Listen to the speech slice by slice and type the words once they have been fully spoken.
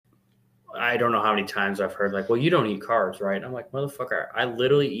I don't know how many times I've heard like, well, you don't eat carbs, right? And I'm like, motherfucker, I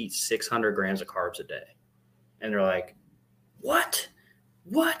literally eat 600 grams of carbs a day. And they're like, what?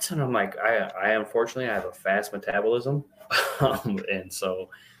 What? And I'm like, I unfortunately I have a fast metabolism. And so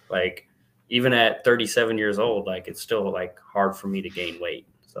like, even at 37 years old, like it's still like hard for me to gain weight.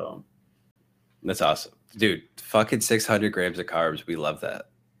 So that's awesome, dude. Fucking 600 grams of carbs. We love that.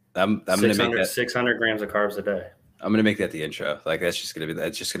 I'm gonna make that 600 grams of carbs a day. I'm gonna make that the intro. Like that's just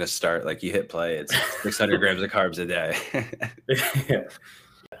gonna start. Like you hit play, it's 600 grams of carbs a day. Yeah.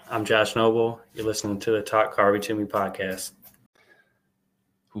 I'm Josh Noble. You're listening to the Talk Carby to Me podcast.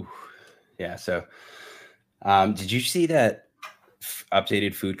 Ooh. Yeah. So, did you see that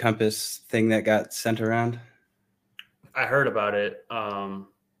updated food compass thing that got sent around? I heard about it.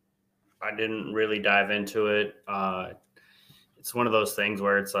 I didn't really dive into it. It's one of those things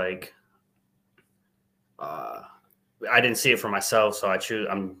where it's like, I didn't see it for myself, so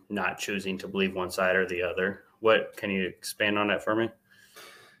I'm not choosing to believe one side or the other. What can you expand on that for me?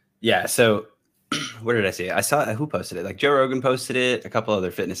 Yeah. So, where did I see it? I saw who posted it. Like Joe Rogan posted it. A couple other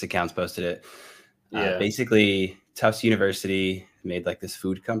fitness accounts posted it. Yeah. Basically, Tufts University made like this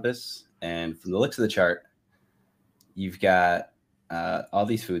food compass, and from the looks of the chart, you've got all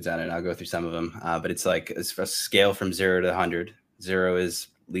these foods on it. I'll go through some of them, but it's like it's a scale from 0 to 100. 0 is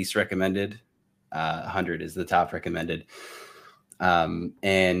least recommended. 100 is the top recommended.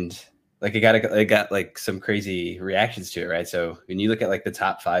 And like it got like some crazy reactions to it, right? So when you look at like the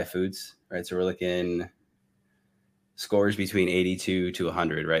top 5 foods, right? So we're looking scores between 82 to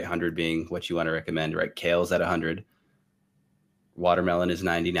 100, right? 100 being what you want to recommend, right? Kale's at 100. Watermelon is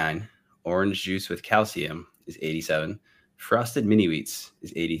 99. Orange juice with calcium is 87. Frosted mini wheats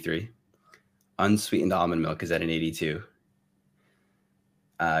is 83. Unsweetened almond milk is at an 82.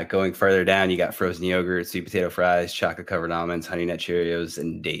 Going further down, you got frozen yogurt, sweet potato fries, chocolate covered almonds, honey nut Cheerios,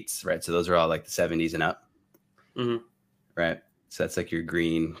 and dates, right? So those are all like the 70s and up, right? So that's like your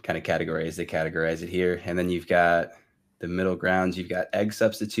green kind of category as they categorize it here. And then you've got the middle grounds. You've got egg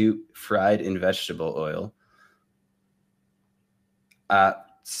substitute, fried in vegetable oil.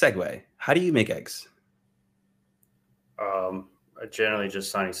 Segue. How do you make eggs? Generally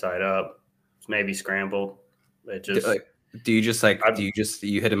just sunny side up, maybe scrambled. It just do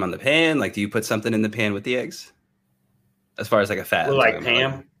you hit them on the pan? Like, do you put something in the pan with the eggs? As far as like a fat, well, like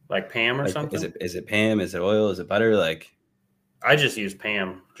Pam or like, something. Is it Pam? Is it oil? Is it butter? Like, I just use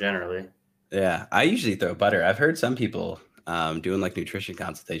Pam generally. Yeah, I usually throw butter. I've heard some people doing like nutrition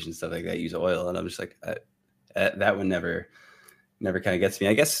consultations, stuff like that, use oil, and I'm just like, that one never kind of gets me.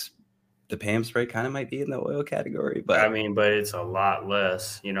 I guess the Pam spray kind of might be in the oil category, but I mean, but it's a lot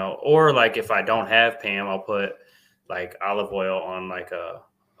less, or like if I don't have Pam, I'll put like olive oil on like a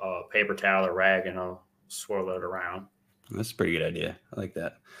paper towel or rag and I'll swirl it around. That's a pretty good idea. I like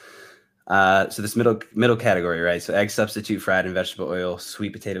that. So this middle category, right? So egg substitute, fried in vegetable oil,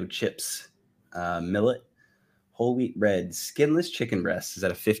 sweet potato chips, millet, whole wheat bread, skinless chicken breasts is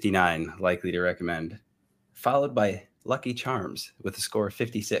at a 59, likely to recommend, followed by Lucky Charms with a score of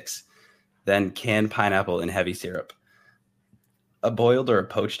 56. Then canned pineapple and heavy syrup. A boiled or a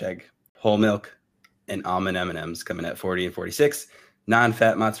poached egg, whole milk, and almond M&Ms coming at 40 and 46.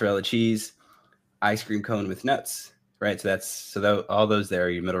 Non-fat mozzarella cheese, ice cream cone with nuts, right? So all those there are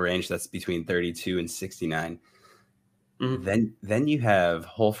your middle range. That's between 32 and 69. Mm-hmm. Then you have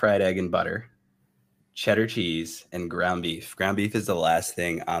whole fried egg and butter, cheddar cheese, and ground beef. Ground beef is the last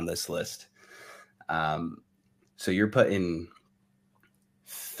thing on this list. So you're putting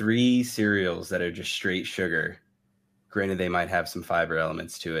 3 cereals that are just straight sugar. Granted, they might have some fiber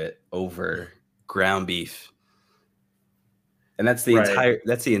elements to it over ground beef. And that's the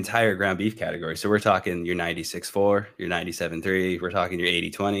entire ground beef category. So we're talking your 96.4, your 97.3, we're talking your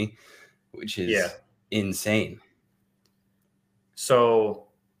 80.20, which is insane. So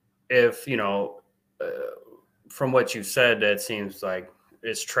if, from what you said, that seems like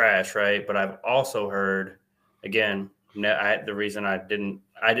it's trash, right? But I've also heard, again, the reason I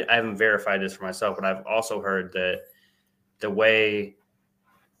haven't verified this for myself, but I've also heard that the way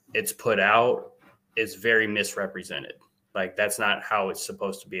it's put out is very misrepresented. Like that's not how it's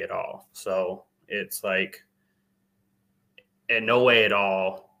supposed to be at all. So it's like in no way at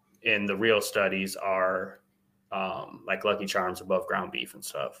all in the real studies are like Lucky Charms above ground beef and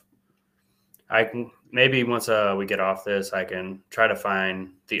stuff. I can maybe once we get off this, I can try to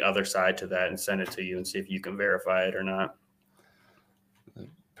find the other side to that and send it to you and see if you can verify it or not. The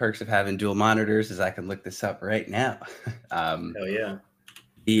perks of having dual monitors is I can look this up right now. Hell yeah.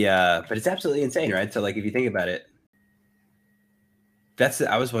 But it's absolutely insane, right? So like if you think about it,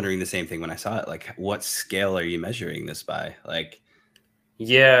 I was wondering the same thing when I saw it. Like what scale are you measuring this by? Like,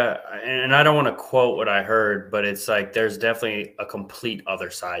 Yeah, and I don't want to quote what I heard, but it's like there's definitely a complete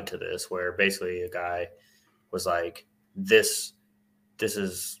other side to this, where basically a guy was like, this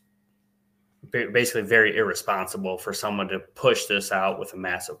is basically very irresponsible for someone to push this out with a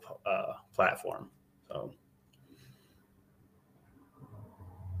massive platform. So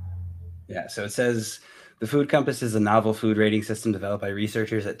Yeah, so it says the Food Compass is a novel food rating system developed by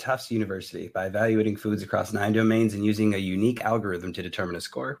researchers at Tufts University. By evaluating foods across 9 domains and using a unique algorithm to determine a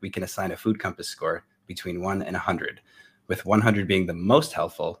score, we can assign a Food Compass score between 1 and 100, with 100 being the most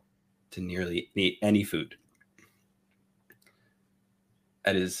helpful to nearly any food.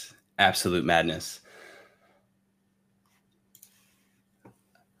 That is absolute madness.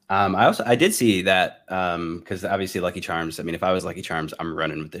 I did see that because obviously Lucky Charms. I mean, if I was Lucky Charms, I'm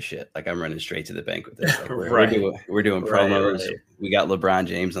running with this shit. Like I'm running straight to the bank with this. Like we're doing promos. Right. We got LeBron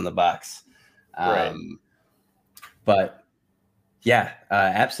James on the box. Right. But yeah,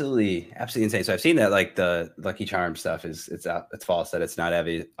 absolutely insane. So I've seen that like the Lucky Charms stuff it's false. That it's not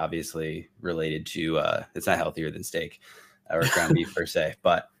obviously related to it's not healthier than steak or ground beef per se.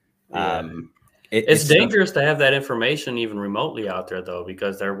 But it's dangerous to have that information even remotely out there, though,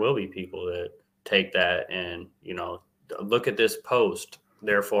 because there will be people that take that and, look at this post,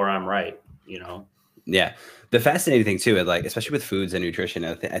 therefore I'm right, Yeah. The fascinating thing, too, like, especially with foods and nutrition,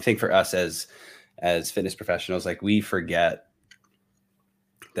 I think for us as fitness professionals, like we forget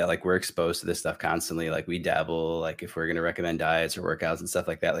that like we're exposed to this stuff constantly. Like we dabble, like if we're going to recommend diets or workouts and stuff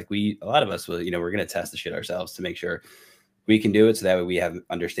like that, like a lot of us will, we're going to test the shit ourselves to make sure we can do it, so that way we have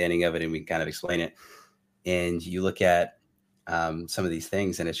understanding of it and we can kind of explain it. And you look at some of these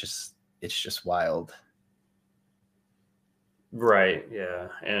things and it's just wild. Right. Yeah.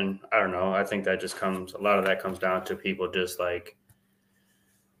 And I don't know. I think that a lot of that comes down to people just like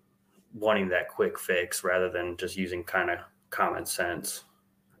wanting that quick fix rather than just using kind of common sense.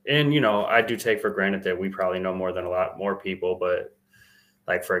 And, I do take for granted that we probably know more than a lot more people, but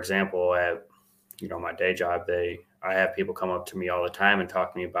like, for example, at, my day job, I have people come up to me all the time and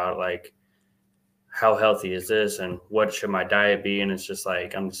talk to me about like, how healthy is this and what should my diet be? And it's just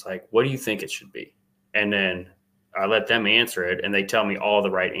like, I'm just like, what do you think it should be? And then I let them answer it and they tell me all the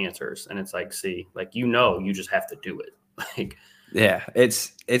right answers. And it's like, see, like, you just have to do it. Like, yeah,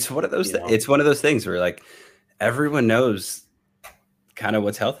 it's one of those, it's one of those things where like everyone knows kind of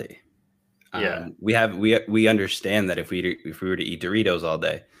what's healthy. Yeah. We understand that if we were to eat Doritos all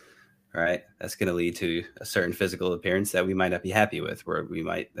day, right, that's going to lead to a certain physical appearance that we might not be happy with, where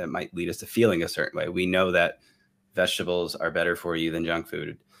that might lead us to feeling a certain way. We know that vegetables are better for you than junk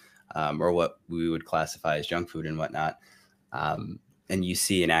food, or what we would classify as junk food and whatnot. And you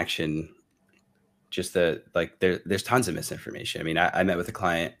see in action just there's tons of misinformation. I mean, I met with a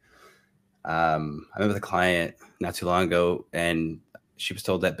client. Not too long ago, and she was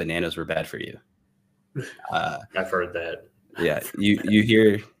told that bananas were bad for you. I've heard that. Yeah, you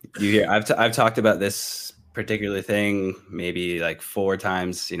hear. I've talked about this particular thing maybe like 4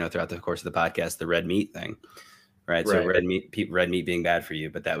 times, throughout the course of the podcast. The red meat thing, right? So red meat being bad for you,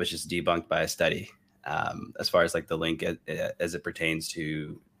 but that was just debunked by a study. As far as like the link as it pertains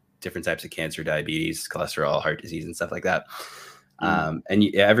to different types of cancer, diabetes, cholesterol, heart disease, and stuff like that.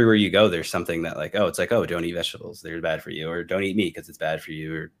 And everywhere you go, there's something that like, don't eat vegetables, they're bad for you, or don't eat meat because it's bad for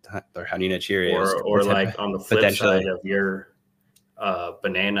you, or Honey Nut Cheerios, or like on the flip side of your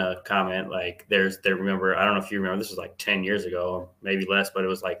banana comment, like remember, I don't know if you remember, this was like 10 years ago, maybe less, but it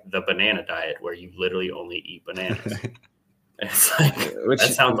was like the banana diet where you literally only eat bananas. It's like,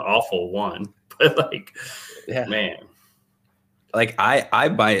 that sounds awful, but like, yeah, man, like I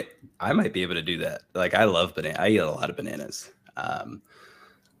might be able to do that. Like I love banana. I eat a lot of bananas.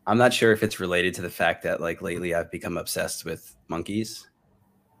 I'm not sure if it's related to the fact that like lately I've become obsessed with monkeys.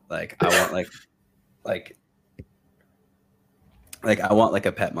 Like I want I want like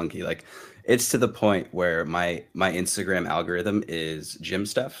a pet monkey. Like it's to the point where my Instagram algorithm is gym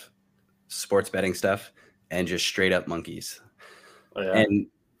stuff, sports betting stuff, and just straight up monkeys. Oh, yeah. And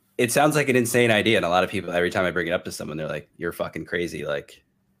it sounds like an insane idea. And a lot of people, every time I bring it up to someone, they're like, you're fucking crazy. Like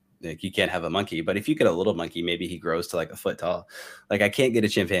you can't have a monkey. But if you get a little monkey, maybe he grows to like a foot tall. Like I can't get a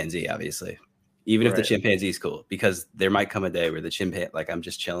chimpanzee, obviously, even if the chimpanzee is cool, because there might come a day where the chimpanzee, like I'm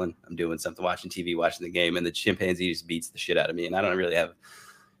just chilling, I'm doing something, watching TV, watching the game, and the chimpanzee just beats the shit out of me. And I don't really have,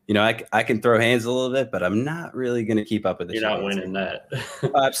 I can throw hands a little bit, but I'm not really going to keep up with the chimpanzee. You're not winning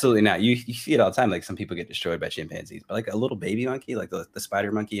that. Absolutely not. You see it all the time. Like some people get destroyed by chimpanzees, but like a little baby monkey, like the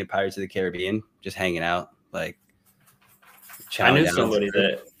spider monkey in Pirates of the Caribbean, just hanging out. Like I knew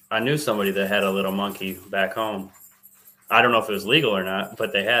somebody that had a little monkey back home. I don't know if it was legal or not,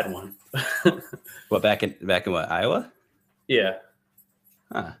 but they had one. What, back in what, Iowa? Yeah.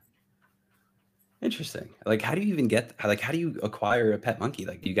 Huh. Interesting. Like, how do you even how do you acquire a pet monkey?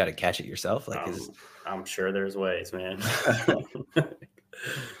 Like, you got to catch it yourself? Like, I'm sure there's ways, man.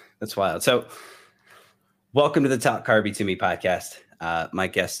 That's wild. So, welcome to the Talk Carby to Me podcast. My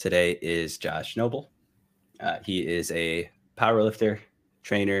guest today is Josh Noble. He is a powerlifter,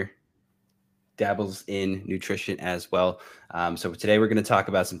 trainer, dabbles in nutrition as well. So today we're going to talk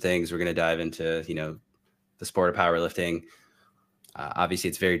about some things. We're going to dive into, the sport of powerlifting. Obviously,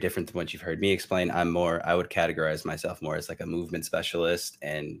 it's very different than what you've heard me explain. I would categorize myself more as like a movement specialist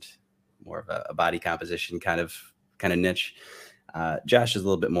and more of a body composition kind of niche. Josh is a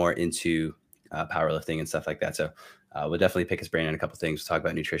little bit more into powerlifting and stuff like that. So we'll definitely pick his brain on a couple things. We'll talk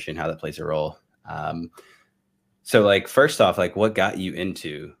about nutrition, how that plays a role. So like, first off, like what got you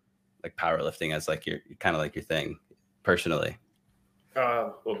into like powerlifting as like your kind of like your thing personally?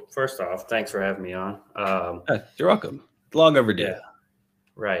 Well, first off, thanks for having me on. You're welcome. Long overdue. Yeah,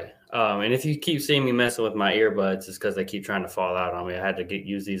 right. And if you keep seeing me messing with my earbuds, it's because they keep trying to fall out on me. I had to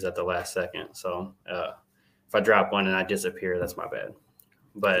use these at the last second. So if I drop one and I disappear, that's my bad.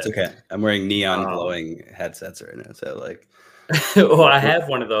 But it's okay. I'm wearing neon glowing headsets right now. So like, well, I have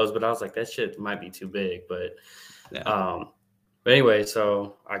one of those, but I was like, that shit might be too big. But yeah. But anyway,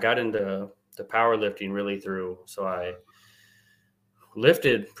 so I got into the powerlifting really so I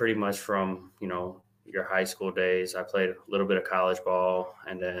lifted pretty much from, your high school days. I played a little bit of college ball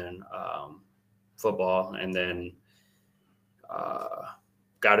and then football, and then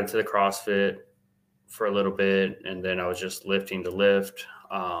got into the CrossFit for a little bit. And then I was just lifting to lift,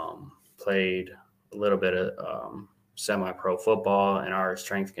 played a little bit of semi-pro football, and our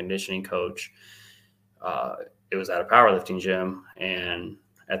strength conditioning coach, it was at a powerlifting gym. And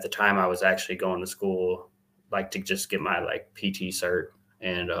at the time I was actually going to school, like to just get my like PT cert.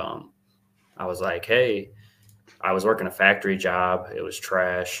 And I was like, hey, I was working a factory job. It was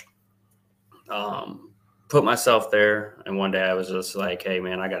trash. Put myself there. And one day I was just like, hey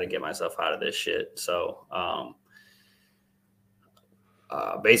man, I got to get myself out of this shit. So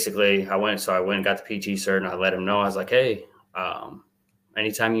basically I went and got the PT cert, and I let him know. I was like, hey,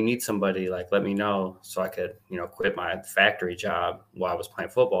 anytime you need somebody, like, let me know so I could, quit my factory job while I was playing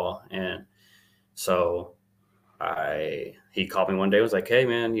football. And so he called me one day, was like, hey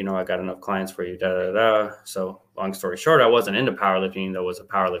man, I got enough clients for you. So long story short, I wasn't into powerlifting. There was a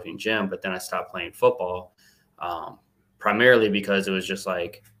powerlifting gym, but then I stopped playing football, primarily because it was just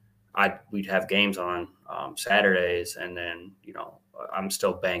like, we'd have games on Saturdays. And then, I'm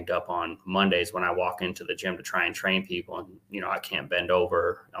still banged up on Mondays when I walk into the gym to try and train people, and, I can't bend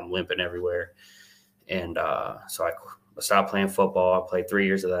over. I'm limping everywhere. And so I stopped playing football. I played 3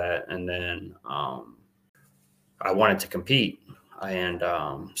 years of that. And then I wanted to compete. And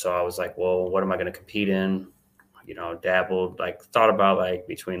so I was like, well, what am I going to compete in? Dabbled, like thought about like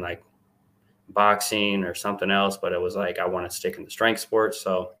between like boxing or something else, but it was like, I want to stick in the strength sports.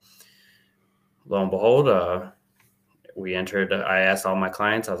 So lo and behold, I asked all my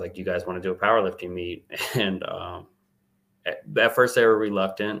clients, I was like, do you guys want to do a powerlifting meet? And at first they were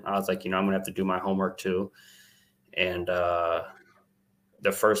reluctant. I was like, I'm going to have to do my homework too. And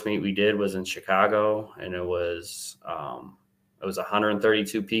the first meet we did was in Chicago, and it was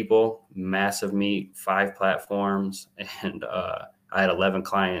 132 people, massive meet, 5 platforms. And I had 11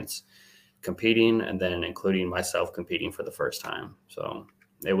 clients competing, and then including myself competing for the first time. So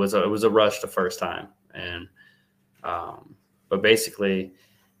it was a rush the first time. And but basically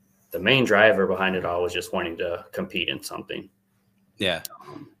the main driver behind it all was just wanting to compete in something. Yeah.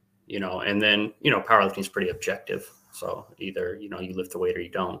 And then, powerlifting is pretty objective. So either, you lift the weight or you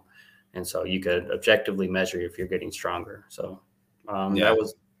don't. And so you could objectively measure if you're getting stronger. So that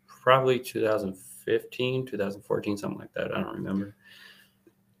was probably 2015, 2014, something like that. I don't remember.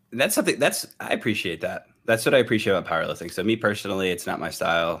 That's something I appreciate that. That's what I appreciate about powerlifting. So me personally, it's not my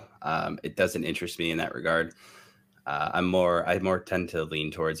style. It doesn't interest me in that regard. I more tend to lean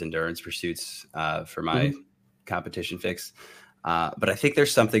towards endurance pursuits for my competition fix. But I think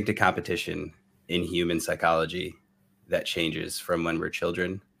there's something to competition in human psychology that changes from when we're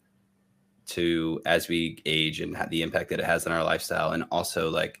children to as we age, and the impact that it has on our lifestyle. And also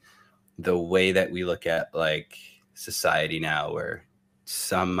like the way that we look at like society now, where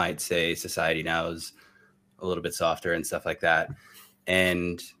some might say society now is a little bit softer and stuff like that.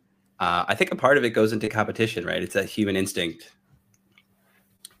 And I think a part of it goes into competition, right? It's that human instinct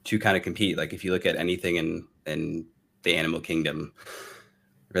to kind of compete. Like if you look at anything in the animal kingdom,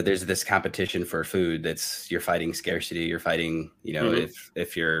 where there's this competition for food, you're fighting scarcity. You're fighting,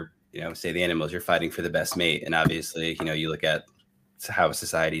 if you're, say the animals, you're fighting for the best mate. And obviously, you look at how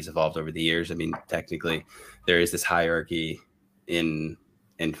society's evolved over the years. I mean, technically there is this hierarchy in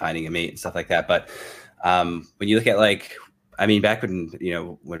and finding a mate and stuff like that. But when you look at like, I mean, back when,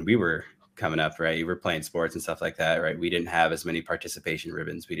 when we were coming up, right, you were playing sports and stuff like that, right? We didn't have as many participation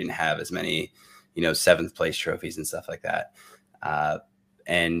ribbons. We didn't have as many, 7th place trophies and stuff like that.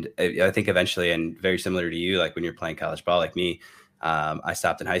 And I think eventually, and very similar to you, like when you're playing college ball, like me, I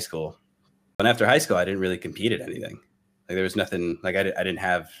stopped in high school. And after high school, I didn't really compete at anything. Like there was nothing, like I didn't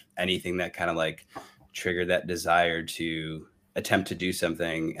have anything that kind of like triggered that desire to attempt to do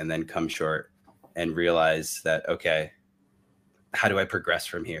something and then come short and realize that, okay, how do I progress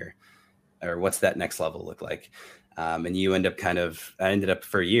from here? Or what's that next level look like? And you end up I ended up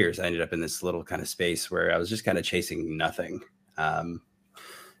for years, I ended up in this little kind of space where I was just kind of chasing nothing.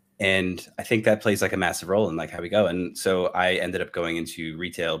 And I think that plays like a massive role in like how we go. And so I ended up going into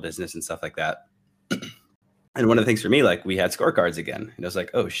retail business and stuff like that. And one of the things for me, like we had scorecards again, and I was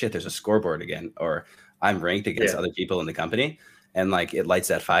like, oh shit, there's a scoreboard again, or I'm ranked against other people in the company. And like, it lights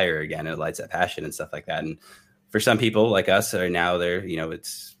that fire again, and it lights that passion and stuff like that. And for some people like us are now there,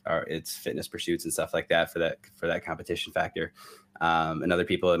 it's fitness pursuits and stuff like that for that competition factor. And other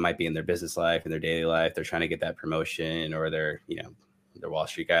people, it might be in their business life, in their daily life, they're trying to get that promotion, or they're Wall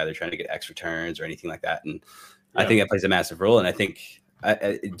Street guy, they're trying to get X returns or anything like that. And I think that plays a massive role. And I think,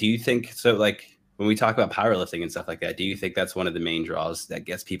 do you think so? Like when we talk about powerlifting and stuff like that, do you think that's one of the main draws that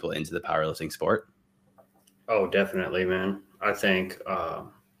gets people into the powerlifting sport? Oh, definitely, man. I think,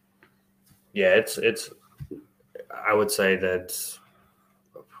 it's. I would say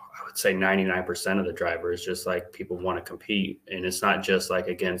 99% of the driver is just like people want to compete, and it's not just like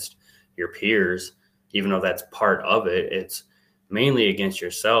against your peers, even though that's part of it. It's mainly against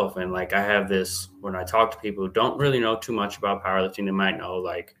yourself. And like, I have this, when I talk to people who don't really know too much about powerlifting, they might know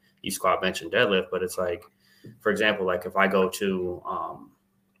like you squat, bench, and deadlift, but it's like, for example, like if I go to,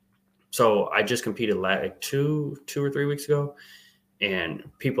 so I just competed like two or 3 weeks ago, and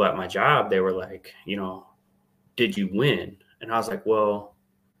people at my job, they were like, did you win? And I was like, well,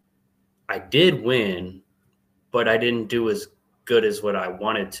 I did win, but I didn't do as good as what I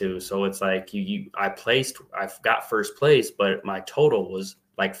wanted to. So it's like I got first place, but my total was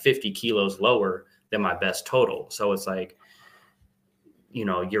like 50 kilos lower than my best total. So it's like,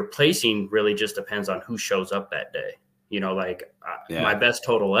 your placing really just depends on who shows up that day. My best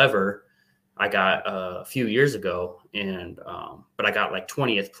total ever, I got a few years ago, and but I got like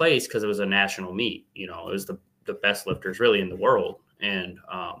 20th place because it was a national meet. It was the best lifters really in the world. And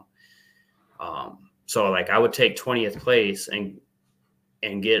so like I would take 20th place and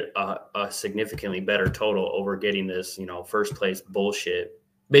get a significantly better total over getting this, first place bullshit,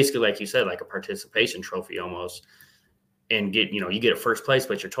 basically, like you said, like a participation trophy almost, and you get a first place,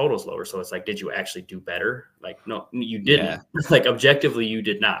 but your total's lower. So it's like, did you actually do better? Like, no, you didn't. Like objectively, you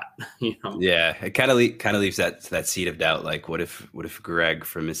did not. Yeah, it kind of leaves that seed of doubt. Like, what if Greg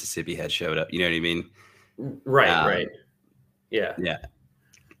from Mississippi had showed up? You know what I mean? Right. Yeah.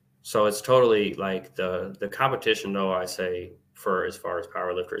 So it's totally like the competition, though, I say, for as far as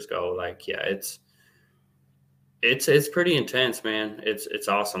powerlifters go, like, yeah, it's pretty intense, man. It's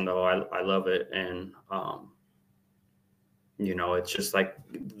awesome though. I love it. And, it's just like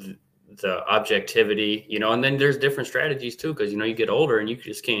the objectivity, and then there's different strategies too. Cause you get older and you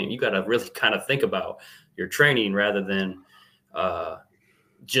just you got to really kind of think about your training rather than,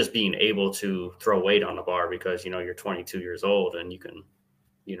 just being able to throw weight on the bar because, you're 22 years old and you can,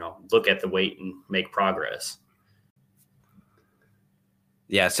 look at the weight and make progress.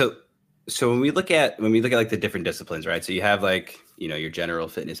 Yeah. So when we look at like the different disciplines, right? So you have like, your general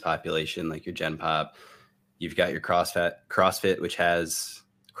fitness population, like your gen pop, you've got your CrossFit, which has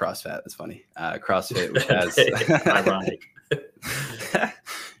that's funny. CrossFit, which has ironic.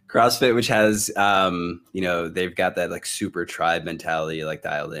 CrossFit, which has, they've got that like super tribe mentality, like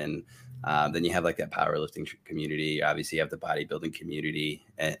dialed in. Then you have like that powerlifting community. Obviously, you have the bodybuilding community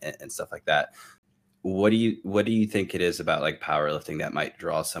and stuff like that. What do you think it is about like powerlifting that might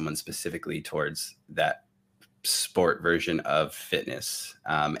draw someone specifically towards that sport version of fitness?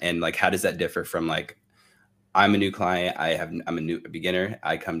 And like, how does that differ from like, I'm a new client, I'm a beginner,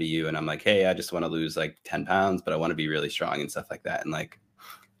 I come to you and I'm like, hey, I just want to lose like 10 pounds, but I want to be really strong and stuff like that. And like,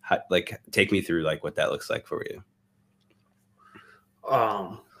 take me through like what that looks like for you.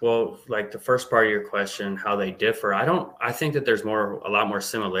 Well, like the first part of your question, how they differ, I think that there's a lot more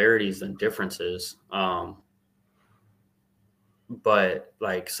similarities than differences. But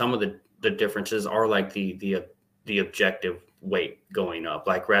like some of the differences are like the objective weight going up,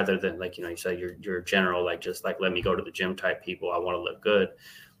 like rather than like, you said your general, like just like, let me go to the gym type people. I want to look good.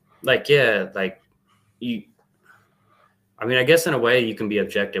 Like, yeah, like I guess in a way you can be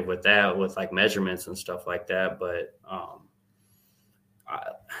objective with that, with like measurements and stuff like that. But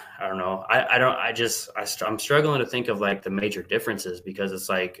I don't know. I'm struggling to think of like the major differences, because it's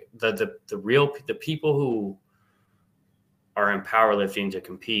like the people who are in powerlifting to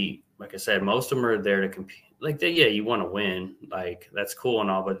compete. Like I said, most of them are there to compete. Like yeah, you want to win, like that's cool and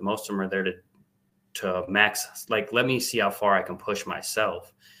all, but most of them are there to max. Like, let me see how far I can push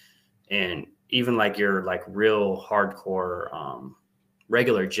myself. And even like your like real hardcore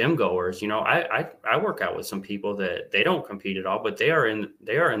regular gym goers, I work out with some people that they don't compete at all, but they are in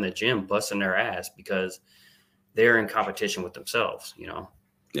the gym busting their ass because they're in competition with themselves.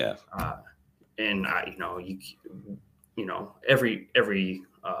 Yeah. Uh, and every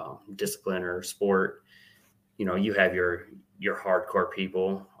discipline or sport, you have your hardcore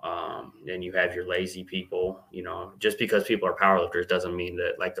people, and you have your lazy people. Just because people are powerlifters doesn't mean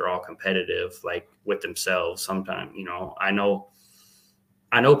that like they're all competitive like with themselves. Sometimes,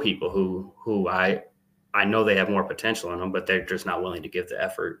 I know people who I know they have more potential in them, but they're just not willing to give the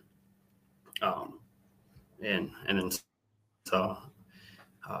effort. And then so,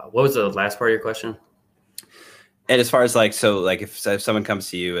 what was the last part of your question? And as far as like, so like if someone comes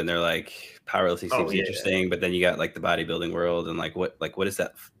to you and they're like, powerlifting seems Yeah. interesting, but then you got like the bodybuilding world, and like what does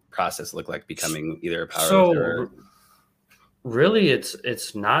that process look like becoming either a powerlifter or... So really,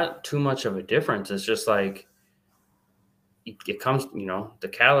 it's not too much of a difference. It's just like it comes, the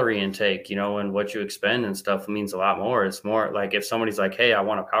calorie intake, and what you expend and stuff means a lot more. It's more like if somebody's like, hey, I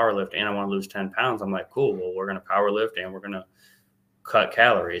want to power lift and I want to lose 10 pounds. I'm like, cool. Well, we're going to power lift and we're going to cut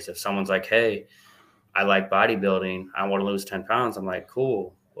calories. If someone's like, hey, I like bodybuilding, I want to lose 10 pounds. I'm like,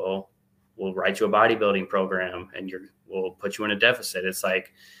 cool. Well, we'll write you a bodybuilding program and we'll put you in a deficit. It's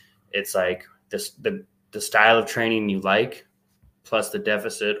like this, the style of training you like, plus the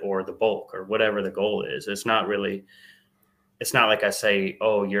deficit or the bulk or whatever the goal is. It's not like I say,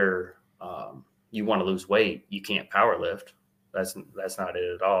 oh, you want to lose weight, you can't power lift. That's not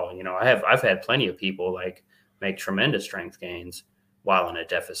it at all. I've had plenty of people like make tremendous strength gains while in a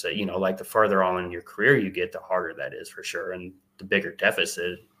deficit. Like the further on in your career you get, the harder that is for sure. And the bigger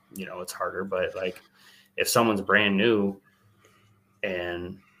deficit, it's harder. But like if someone's brand new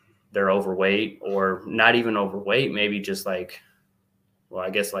and they're overweight, or not even overweight, maybe just like, well, I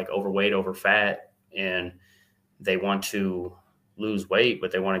guess like overweight, over fat, and they want to lose weight,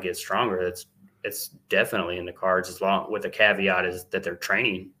 but they want to get stronger, it's definitely in the cards, as long with the caveat is that they're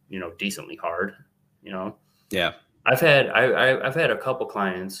training, decently hard. Yeah. I've had a couple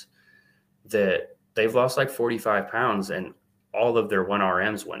clients that they've lost like 45 pounds and all of their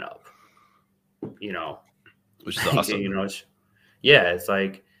 1RMs went up, which is awesome. Yeah, it's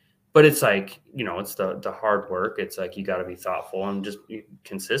like, but it's like, it's the hard work. It's like, you got to be thoughtful and just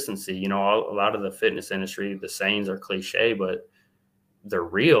consistency. A lot of the fitness industry, the sayings are cliche, but they're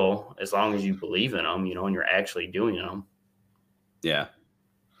real as long as you believe in them, and you're actually doing them. Yeah.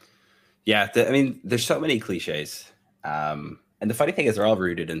 Yeah. I mean, there's so many cliches. And the funny thing is they're all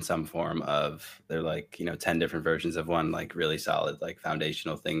rooted in some form of, they're like, 10 different versions of one, like really solid, like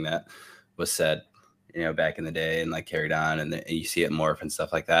foundational thing that was said, back in the day and like carried on, and you see it morph and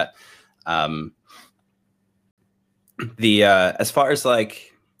stuff like that. As far as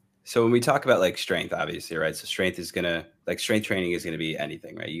like, so when we talk about like strength, obviously, right? So strength training is going to be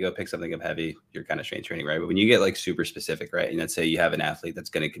anything, right? You go pick something up heavy, you're kind of strength training, right? But when you get like super specific, right? And let's say you have an athlete that's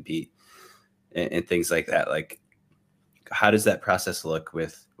going to compete and things like that, like how does that process look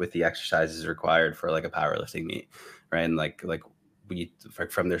with the exercises required for like a powerlifting meet, right? And like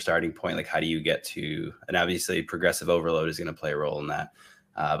from their starting point, like how do you get to, and obviously progressive overload is going to play a role in that.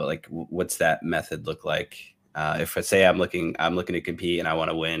 But like, what's that method look like? If I say I'm looking to compete and I want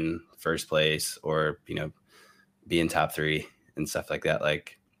to win first place, or, be in top 3 and stuff like that.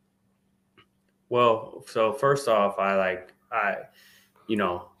 Like, well, so first off,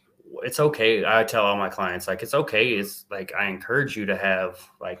 it's okay. I tell all my clients, like, it's okay. It's like, I encourage you to have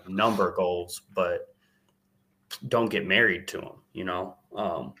like number goals, but don't get married to them,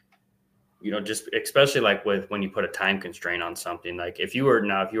 just especially like when you put a time constraint on something. Like if you were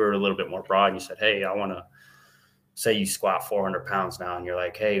a little bit more broad and you said, hey, I want to, say you squat 400 pounds now, and you're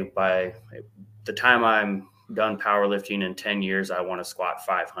like, hey, by the time I'm done powerlifting in 10 years, I want to squat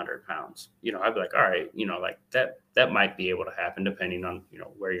 500 pounds. I'd be like, all right, like that might be able to happen depending on,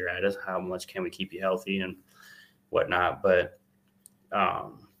 where you're at, is how much can we keep you healthy and whatnot. But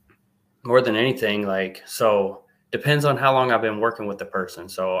more than anything, like, so depends on how long I've been working with the person.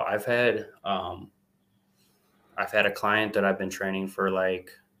 So I've had a client that I've been training for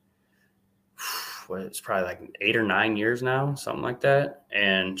like, it's probably like 8 or 9 years now, something like that.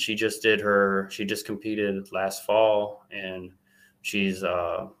 And she just competed last fall, and she's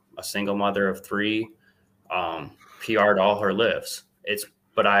a single mother of 3, PR'd all her lifts.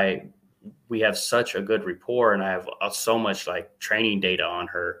 we have such a good rapport, and I have so much like training data on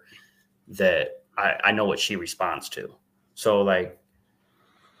her that I know what she responds to. So like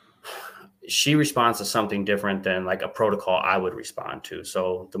she responds to something different than like a protocol I would respond to.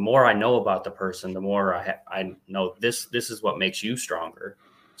 So the more I know about the person, the more I know this is what makes you stronger.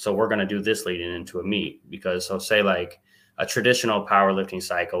 So we're going to do this leading into a meet, because so say like a traditional powerlifting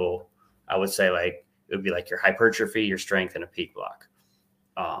cycle, I would say like it would be like your hypertrophy, your strength, and a peak block.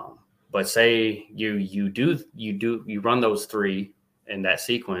 But say you run those three in that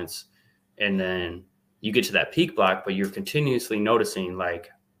sequence, and then you get to that peak block, but you're continuously noticing like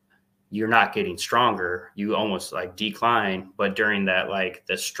you're not getting stronger. You almost like decline. But during that, like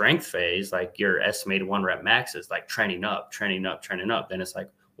the strength phase, like your estimated 1 rep max is like trending up. Then it's like,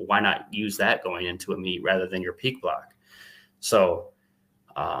 well, why not use that going into a meet rather than your peak block? So,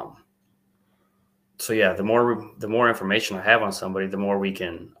 so yeah, the more information I have on somebody, the more we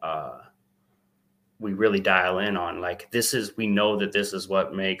can, we really dial in on like, we know that this is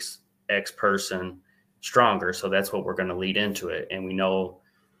what makes X person stronger. So that's what we're going to lead into it. And we know,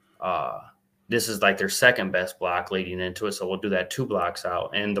 this is like their second best block leading into it. So we'll do that 2 blocks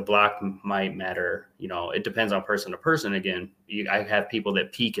out, and the block might matter. You know, it depends on person to person. Again, I have people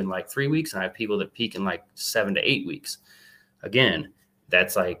that peak in like 3 weeks, and I have people that peak in like 7 to 8 weeks. Again,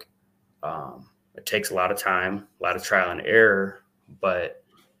 that's like, it takes a lot of time, a lot of trial and error, but,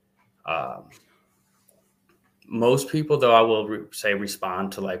 most people, though, I will say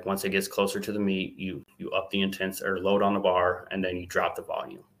respond to like once it gets closer to the meet, you up the intensity or load on the bar, and then you drop the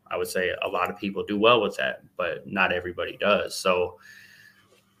volume. I would say a lot of people do well with that, but not everybody does. So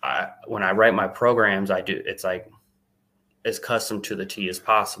when I write my programs, it's like as custom to the T as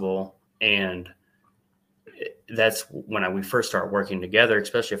possible. And that's when we first start working together,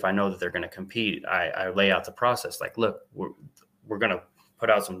 especially if I know that they're going to compete, I lay out the process. Like, look, we're going to put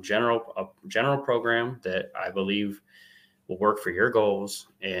out a general program that I believe will work for your goals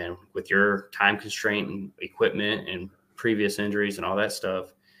and with your time constraint and equipment and previous injuries and all that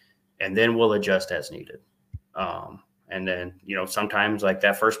stuff. And then we'll adjust as needed. And then, you know, sometimes like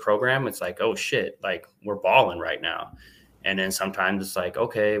that first program, it's like, oh shit, like we're balling right now. And then sometimes it's like,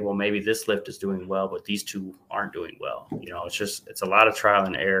 okay, well, maybe this lift is doing well, but these 2 aren't doing well. You know, it's a lot of trial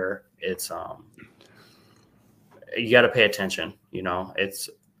and error. It's, you got to pay attention, you know,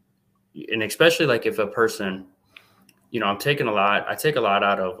 and especially like if a person, you know, I take a lot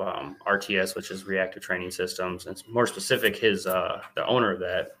out of RTS, which is reactive training systems. And more specific, the owner of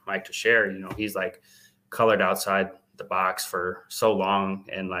that, Mike Teixeira, you know, he's like colored outside the box for so long,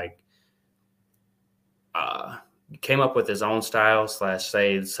 and like came up with his own style /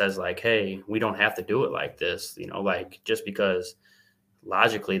 says like, hey, we don't have to do it like this. You know, like just because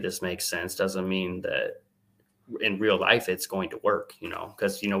logically this makes sense doesn't mean that in real life it's going to work, you know,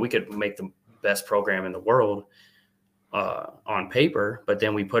 because, you know, we could make the best program in the world on paper, but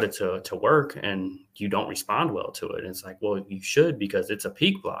then we put it to work and you don't respond well to it. And it's like, well, you should, because it's a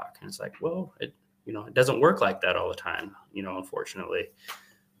peak block. And it's like, well, it doesn't work like that all the time, you know, unfortunately.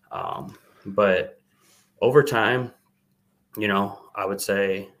 But over time, you know, I would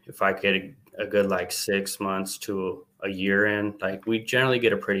say if I get a good like 6 months to a year in, like we generally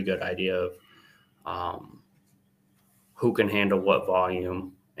get a pretty good idea of who can handle what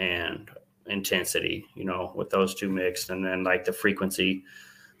volume and intensity, you know, with those 2 mixed. And then like the frequency,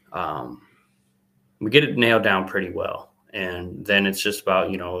 we get it nailed down pretty well. And then it's just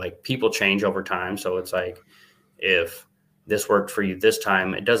about, you know, like people change over time. So it's like, if this worked for you this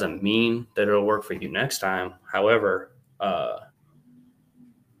time, it doesn't mean that it'll work for you next time. However,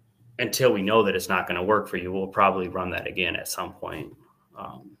 until we know that it's not going to work for you, we'll probably run that again at some point.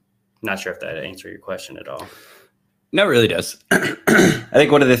 Not sure if that answered your question at all. No, it really does. I think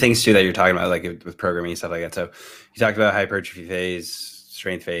one of the things too that you're talking about, like with programming and stuff like that. So you talked about hypertrophy phase,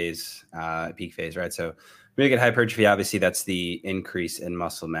 strength phase, peak phase, right? So when you get hypertrophy, obviously that's the increase in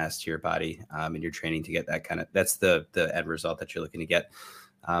muscle mass to your body, and you're training to get that that's the end result that you're looking to get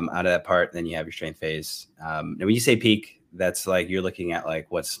out of that part. Then you have your strength phase. And when you say peak, that's like you're looking at like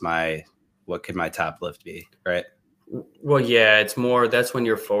what could my top lift be, right? Well, yeah, it's more, that's when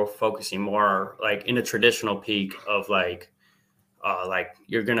you're focusing more like in a traditional peak of like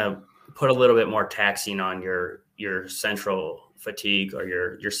you're going to put a little bit more taxing on your central fatigue or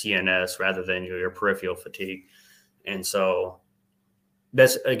your CNS rather than your peripheral fatigue. And so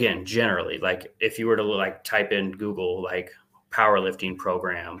that's, again, generally, like if you were to like type in Google, like powerlifting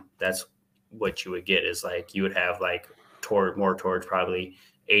program, that's what you would get, is like, you would have like more towards probably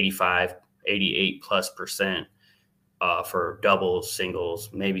 85, 88+% for doubles, singles,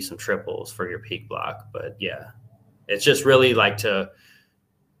 maybe some triples for your peak block. But yeah, It's just really like to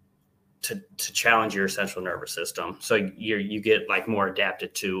challenge your central nervous system. So you get like more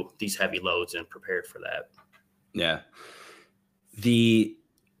adapted to these heavy loads and prepared for that. Yeah.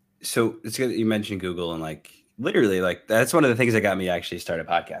 So it's good that you mentioned Google, and like literally like that's one of the things that got me actually start a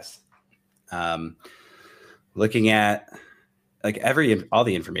podcast. Looking at like all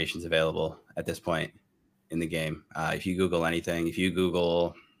the information's available at this point in the game. If you Google anything, if you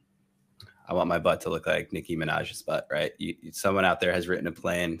Google, I want my butt to look like Nicki Minaj's butt, right? Someone out there has written a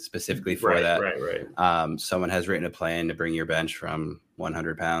plan specifically for that. Right. Someone has written a plan to bring your bench from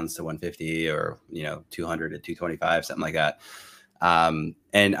 100 pounds to 150 or, 200 to 225, something like that.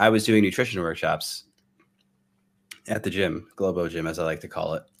 And I was doing nutrition workshops at the gym, Globo Gym, as I like to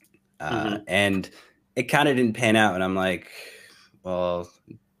call it. And it kind of didn't pan out. And I'm like, well,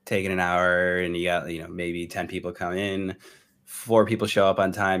 taking an hour and you got, maybe 10 people come in, 4 people show up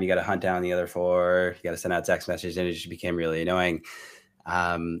on time. You got to hunt down the other 4. You got to send out text messages, and it just became really annoying.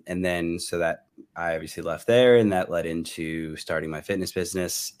 And then so that I obviously left there, and that led into starting my fitness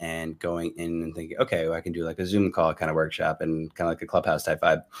business and going in and thinking, okay, well, I can do like a Zoom call kind of workshop and kind of like a Clubhouse type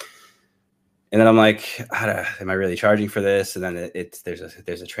vibe. And then I'm like, am I really charging for this? And then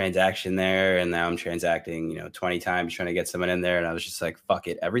there's a transaction there, and now I'm transacting, 20 times trying to get someone in there. And I was just like, fuck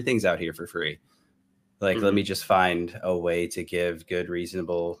it, everything's out here for free. Like, let me just find a way to give good,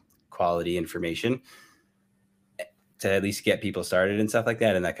 reasonable, quality information to at least get people started and stuff like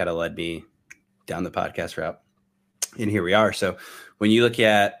that. And that kind of led me down the podcast route. And here we are. So when you look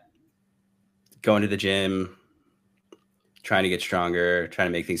at going to the gym, trying to get stronger, trying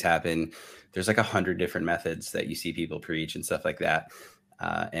to make things happen, there's like 100 different methods that you see people preach and stuff like that.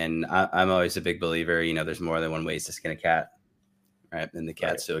 And I'm always a big believer, there's more than one ways to skin a cat, right? And the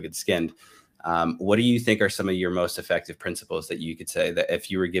cat's still gets skinned. What do you think are some of your most effective principles that you could say that if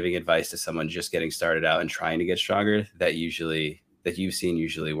you were giving advice to someone just getting started out and trying to get stronger, that you've seen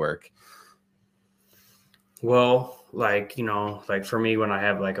usually work? Well, like for me, when I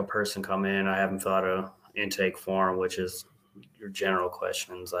have like a person come in, I have them fill out a intake form, which is your general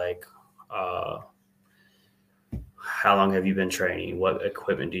questions like, how long have you been training? What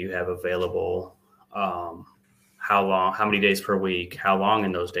equipment do you have available? How many days per week? How long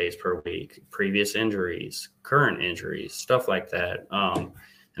in those days per week? Previous injuries, current injuries, stuff like that. And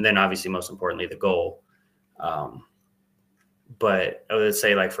then obviously, most importantly, the goal. But I would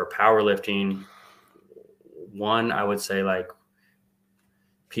say like for powerlifting, I would say like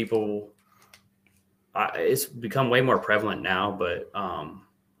people, it's become way more prevalent now, but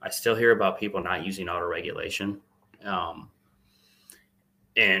I still hear about people not using autoregulation.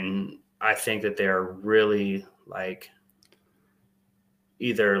 And I think that they're really like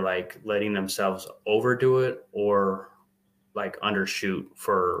either like letting themselves overdo it or like undershoot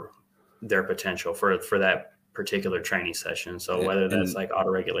for their potential for that particular training session. So whether that's like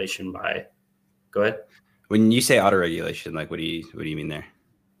autoregulation go ahead. When you say autoregulation, like what do you mean there?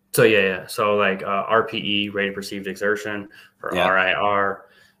 So yeah. So like RPE, rate of perceived exertion, or RIR,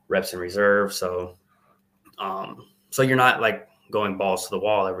 reps in reserve. So so you're not like going balls to the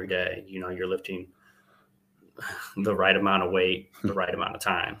wall every day. You're lifting the right amount of weight, the right amount of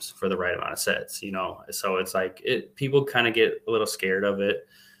times for the right amount of sets, So it's like people kind of get a little scared of it.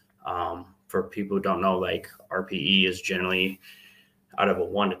 For people who don't know, like RPE is generally out of a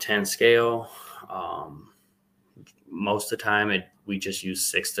 1 to 10 scale. Most of the time we just use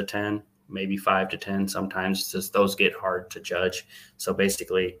 6 to 10, maybe 5 to 10. Sometimes just those get hard to judge. So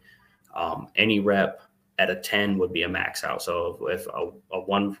basically any rep at a 10 would be a max out. So if a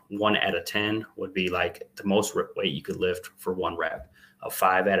one out of 10 would be like the most weight you could lift for 1 rep, a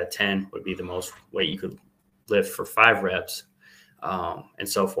 5 out of 10 would be the most weight you could lift for 5 reps, and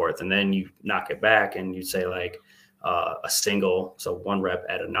so forth. And then you knock it back and you say like a single. So 1 rep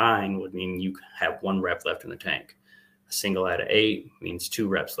at a 9 would mean you have 1 rep left in the tank. A single at a 8 means 2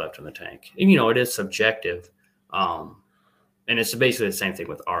 reps left in the tank. And, it is subjective. And it's basically the same thing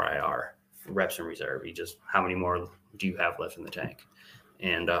with RIR. Reps in reserve. You just, how many more do you have left in the tank?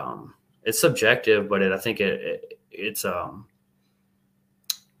 And it's subjective, but I think it's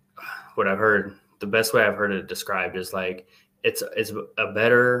what I've heard. The best way I've heard it described is like it's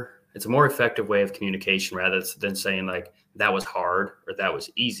a more effective way of communication rather than saying like that was hard or that was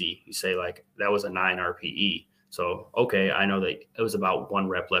easy. You say like that was a 9 RPE. So okay, I know that it was about 1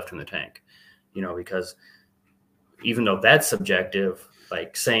 rep left in the tank. Because even though that's subjective,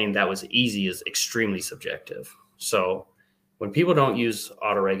 like saying that was easy is extremely subjective. So when people don't use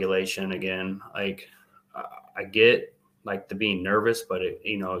autoregulation, again, like I get like the being nervous, but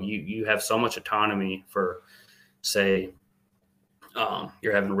you have so much autonomy for, say,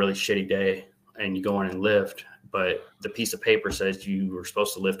 you're having a really shitty day and you go in and lift. but the piece of paper says you were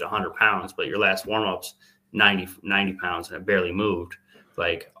supposed to lift 100 pounds, but your last warm-up's 90 pounds and it barely moved.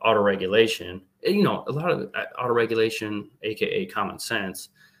 Like auto-regulation, you know, a lot of auto-regulation, aka common sense,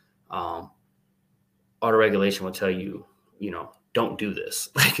 auto-regulation will tell you, you know, don't do this,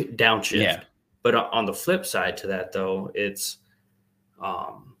 like downshift. Yeah. But on the flip side to that, though, it's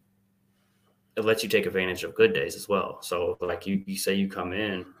it lets you take advantage of good days as well. So like you say you come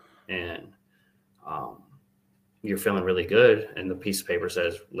in and you're feeling really good, and the piece of paper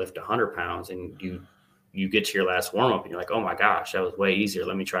says lift 100 pounds, and you get to your last warm up and you're like, oh my gosh, that was way easier.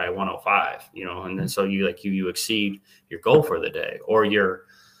 Let me try 105, you know? And then so you exceed your goal for the day, or you're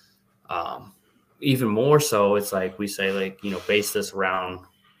even more so. It's like we say, like, you know, base this around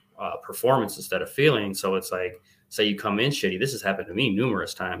performance instead of feeling. So it's like, say you come in shitty. This has happened to me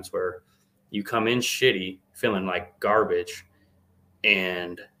numerous times where you come in shitty, feeling like garbage,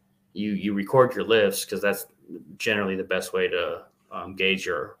 and you record your lifts, because that's generally the best way to gauge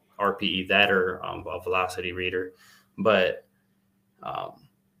your RPE, that or a velocity reader. But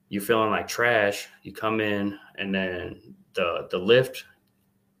you're feeling like trash. You come in, and then the lift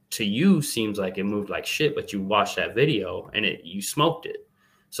to you seems like it moved like shit, but you watch that video and you smoked it.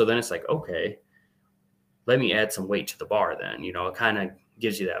 So then it's like, okay, let me add some weight to the bar then. You know, it kind of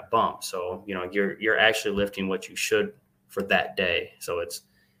gives you that bump. So, you know, you're actually lifting what you should for that day. So it's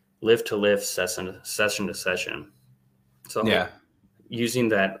lift to lift, session to session. So Yeah. using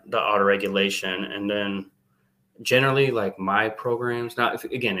the auto regulation, and then generally, like my programs. Now,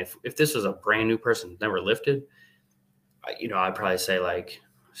 if this was a brand new person never lifted, you know, I'd probably say, like,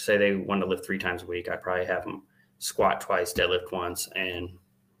 say they wanted to lift 3 times a week, I'd probably have them squat twice, deadlift once, and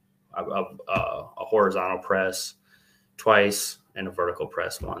a horizontal press twice and a vertical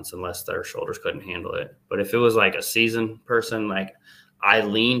press once, unless their shoulders couldn't handle it. But if it was like a seasoned person, like, I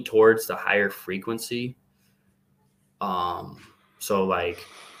lean towards the higher frequency. So like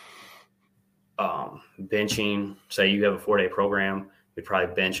benching, say you have a 4-day program, we'd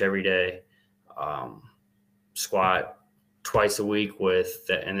probably bench every day, squat twice a week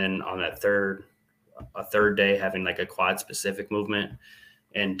and then on a third day having like a quad specific movement,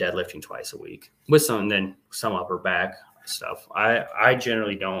 and deadlifting twice a week with some upper back stuff. I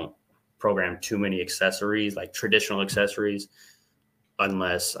generally don't program too many accessories, like traditional accessories,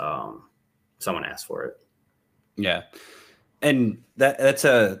 unless someone asks for it. Yeah. And that's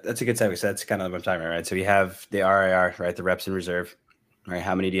a good segue. So that's kind of what I'm talking about, right? So you have the RIR, right? The reps in reserve, right?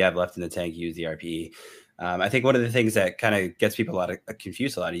 How many do you have left in the tank? Use the RPE. I think one of the things that kind of gets people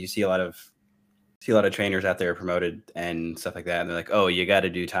confused a lot, you see a lot of trainers out there promoted and stuff like that. And they're like, oh, you got to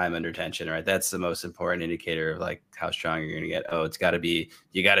do time under tension, right? That's the most important indicator of like how strong you're going to get. Oh,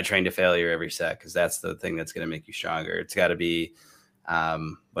 you got to train to failure every set, because that's the thing that's going to make you stronger. It's got to be,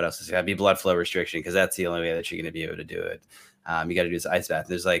 what else? It's got to be blood flow restriction, because that's the only way that you're going to be able to do it. You got to do this ice bath.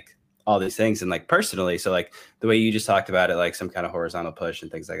 There's like all these things. And like personally, so like the way you just talked about it, like some kind of horizontal push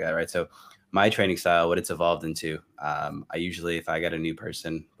and things like that, right? So my training style, what it's evolved into, I usually, if I got a new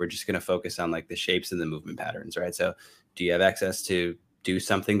person, we're just going to focus on like the shapes and the movement patterns, right? So do you have access to do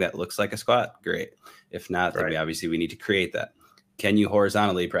something that looks like a squat? Great. If not, then we need to create that. Can you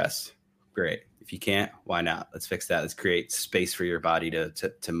horizontally press? Great. If you can't, why not? Let's fix that. Let's create space for your body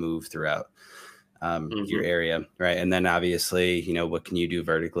to move throughout your area, right? And then obviously, you know, what can you do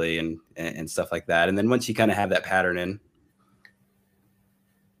vertically and stuff like that. And then once you kind of have that pattern in,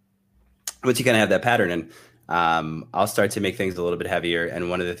 I'll start to make things a little bit heavier. And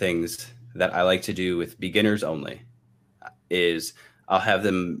one of the things that I like to do with beginners only is I'll have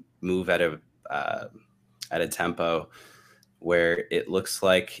them move at a tempo where it looks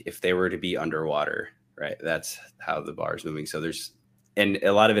like if they were to be underwater, right? That's how the bar is moving. So and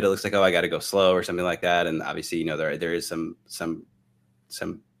a lot of it looks like, oh, I got to go slow or something like that. And obviously, you know, there is some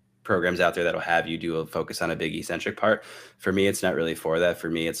programs out there that'll have you do a focus on a big eccentric part. For me, it's not really for that. For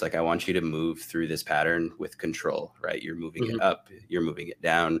me, it's like, I want you to move through this pattern with control, right? You're moving it up, you're moving it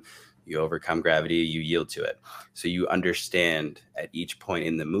down, you overcome gravity, you yield to it. So you understand at each point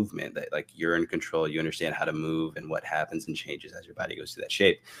in the movement that like you're in control, you understand how to move and what happens and changes as your body goes through that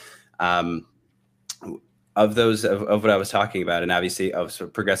shape. Of what I was talking about, and obviously so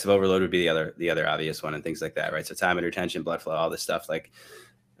progressive overload would be the other obvious one, and things like that, right? So time under tension, blood flow, all this stuff, like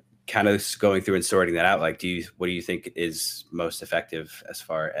kind of going through and sorting that out. Like, what do you think is most effective as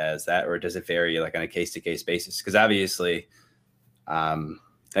far as that, or does it vary like on a case-to-case basis? Because obviously,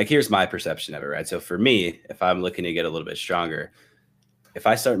 like here's my perception of it, right? So for me, if I'm looking to get a little bit stronger, if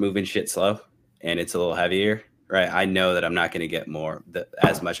I start moving shit slow and it's a little heavier, right, I know that I'm not going to get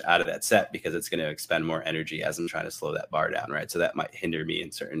as much out of that set, because it's going to expend more energy as I'm trying to slow that bar down, right? So that might hinder me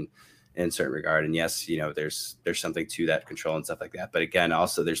in certain in a certain regard. And yes, you know, there's something to that control and stuff like that. But again,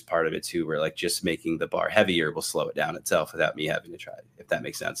 also there's part of it too, where like just making the bar heavier will slow it down itself without me having to try, if that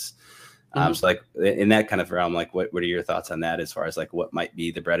makes sense. So like in that kind of realm, like what are your thoughts on that as far as like what might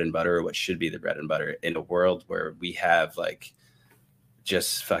be the bread and butter or what should be the bread and butter in a world where we have like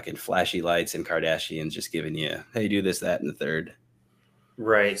just fucking flashy lights and Kardashians just giving you, hey, do this, that, and the third.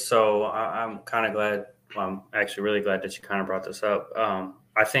 Right. So I'm kind of glad. I'm actually really glad that you kind of brought this up.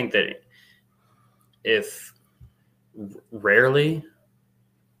 I think that if rarely,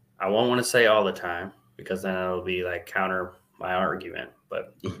 I won't want to say all the time because then it'll be like counter my argument,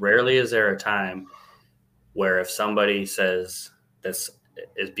 but rarely is there a time where if somebody says this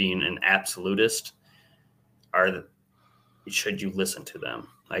is being an absolutist, should you listen to them?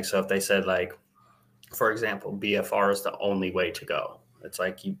 Like, so if they said like, for example, BFR is the only way to go, it's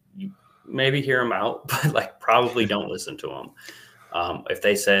like you maybe hear them out, but like probably don't listen to them.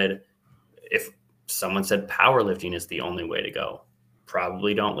 If someone said powerlifting is the only way to go,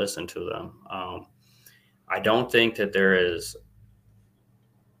 probably don't listen to them. I don't think that there is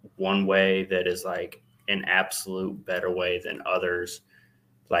one way that is like an absolute better way than others.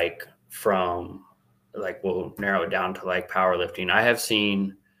 Like we'll narrow it down to like powerlifting. I have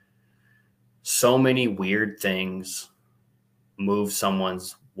seen so many weird things move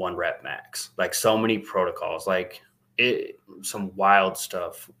someone's 1 rep max, like so many protocols, like some wild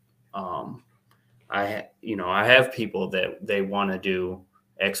stuff. I have people that they want to do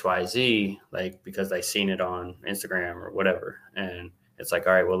XYZ, like because they seen it on Instagram or whatever. And it's like,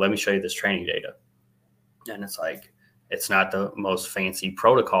 all right, well, let me show you this training data. And it's like, it's not the most fancy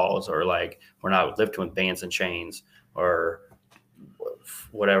protocols, or like we're not lifting with bands and chains or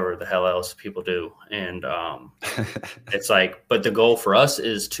whatever the hell else people do. And it's like, but the goal for us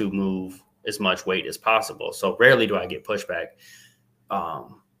is to move as much weight as possible. So rarely do I get pushback.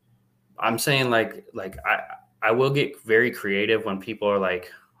 I'm saying like I will get very creative when people are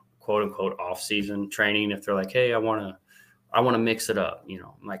like, quote unquote, off season training. If they're like, hey, I want to mix it up, you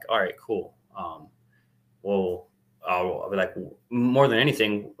know, I'm like, all right, cool. Well, I'll be like, more than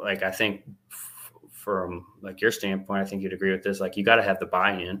anything, like, I think from like your standpoint, I think you'd agree with this. Like, you got to have the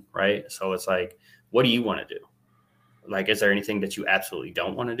buy-in, right? So it's like, what do you want to do? Like, is there anything that you absolutely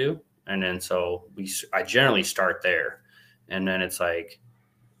don't want to do? And then, so I generally start there. And then it's like,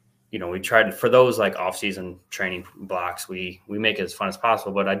 you know, we tried for those like off-season training blocks, we make it as fun as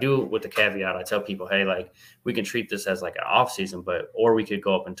possible. But I do with the caveat, I tell people, hey, like, we can treat this as like an off-season, or we could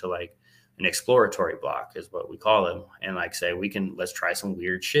go up into like an exploratory block is what we call them. And like say, let's try some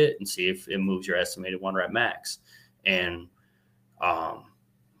weird shit and see if it moves your estimated 1 rep max. And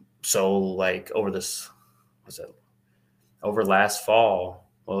so like over last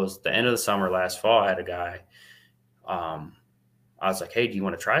fall, well, it was the end of the summer last fall, I had a guy, I was like, hey, do you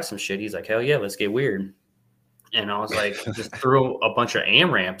want to try some shit? He's like, hell yeah, let's get weird. And I was like, just threw a bunch of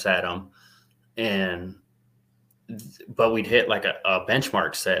AMRAPs at him. But we'd hit like a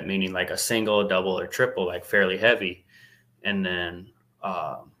benchmark set, meaning like a single, a double, or triple, like fairly heavy. And then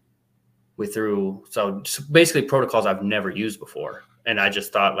we threw, so basically protocols I've never used before. And I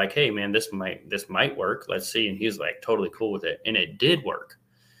just thought like, hey man, this might work. Let's see. And he was like totally cool with it. And it did work.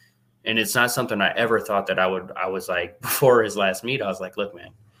 And it's not something I ever thought that I was like, before his last meet, I was like, look,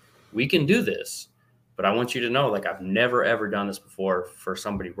 man, we can do this, but I want you to know, like, I've never, ever done this before for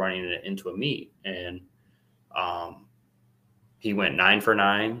somebody running it into a meet. And he went 9 for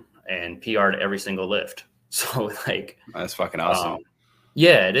 9 and PR'd every single lift. So like, that's fucking awesome.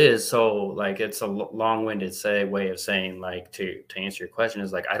 Yeah, it is. So like, it's a long-winded way of saying, like, to answer your question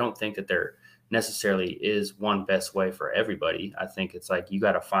is like, I don't think that there necessarily is one best way for everybody. I think it's like, you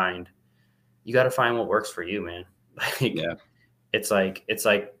got to find what works for you, man. Like, yeah. It's like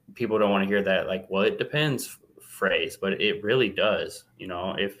people don't want to hear that, like, well, it depends phrase, but it really does. You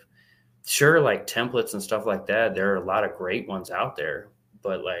know, sure, like templates and stuff like that, there are a lot of great ones out there,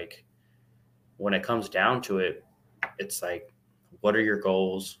 but like when it comes down to it, it's like, what are your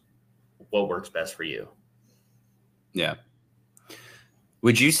goals? What works best for you? Yeah.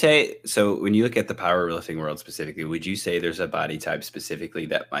 Would you say, so when you look at the powerlifting world specifically, would you say there's a body type specifically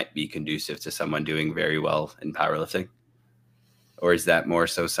that might be conducive to someone doing very well in powerlifting? Or is that more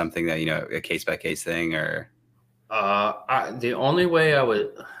so something that, you know, a case by case thing, or? The only way I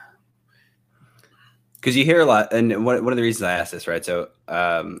would, because you hear a lot, and one of the reasons I asked this, right? So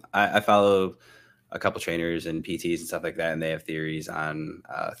I follow a couple trainers and PTs and stuff like that, and they have theories on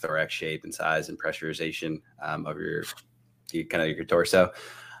thorax shape and size and pressurization of your torso,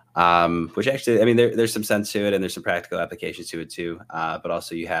 which actually, I mean, there's some sense to it, and there's some practical applications to it too. But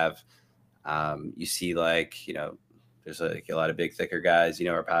also you have, you see like, you know, there's like a lot of big, thicker guys, you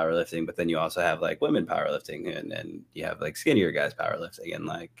know, are powerlifting, but then you also have like women powerlifting, and you have like skinnier guys powerlifting, and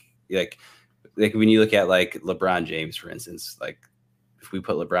like when you look at like LeBron James, for instance, like if we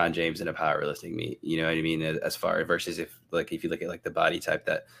put LeBron James in a powerlifting meet, you know what I mean? As far versus if you look at like the body type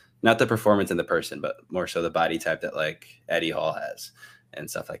that, not the performance in the person, but more so the body type that like Eddie Hall has and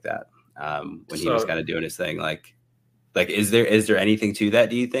stuff like that. When he was kind of doing his thing, like is there anything to that,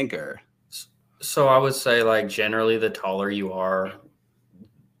 do you think? Or so I would say, like, generally the taller you are,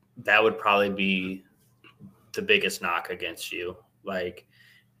 that would probably be the biggest knock against you. Like,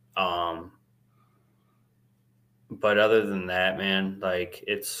 but other than that, man, like,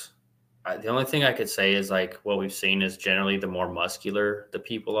 the only thing I could say is like what we've seen is generally the more muscular the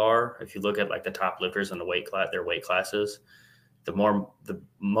people are. If you look at like the top lifters in their weight classes, the more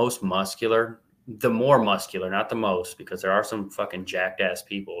muscular, not the most, because there are some fucking jacked ass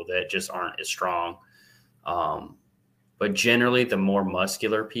people that just aren't as strong. But generally the more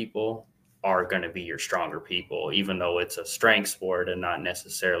muscular people are going to be your stronger people, even though it's a strength sport and not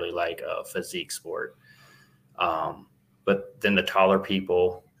necessarily like a physique sport. But then the taller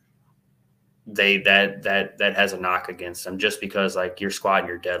people, that has a knock against them, just because like your squat and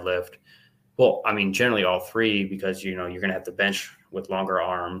your deadlift. Well, I mean, generally all three, because, you know, you're going to have to bench with longer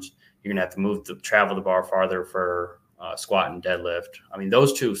arms. You're going to have to travel the bar farther for squat and deadlift. I mean,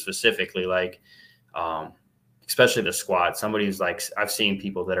 those two specifically, like, especially the squat. Somebody who's like, I've seen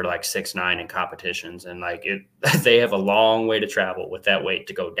people that are like 6'9" in competitions, and like they have a long way to travel with that weight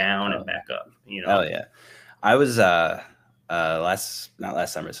to go down and back up, you know? Hell yeah. I was, not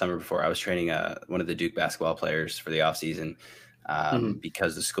last summer, summer before, I was training one of the Duke basketball players for the off season.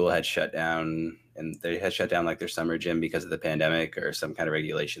 Because the school had shut down, and they had shut down like their summer gym because of the pandemic or some kind of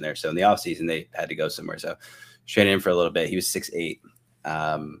regulation there. So in the off season, they had to go somewhere. So training him for a little bit. He was 6'8".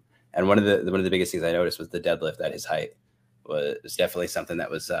 And one of the biggest things I noticed was the deadlift at his height was definitely something that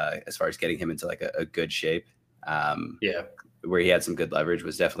was, as far as getting him into like a good shape. Where he had some good leverage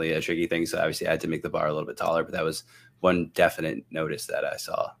was definitely a tricky thing. So obviously I had to make the bar a little bit taller, but that was one definite notice that I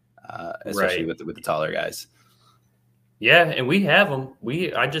saw, especially with the taller guys. Yeah, and we have them. The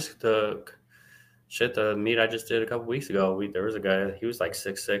meet I just did a couple weeks ago, there was a guy, he was like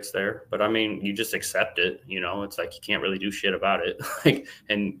 6'6" there. But I mean, you just accept it, you know. It's like you can't really do shit about it. Like,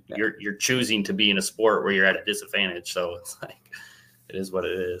 and you're choosing to be in a sport where you're at a disadvantage. So it's like, it is what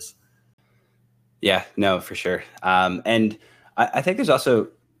it is. Yeah, no, for sure. And I think there's also,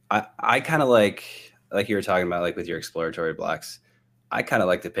 I kind of like you were talking about, like with your exploratory blocks, I kind of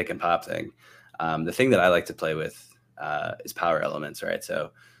like the pick and pop thing. The thing that I like to play with is power elements, right? So,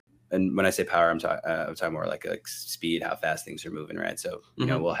 and when I say power, I'm talking more like speed, how fast things are moving, right? So, you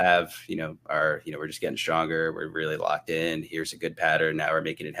know, we'll have, you know, we're just getting stronger. We're really locked in. Here's a good pattern. Now we're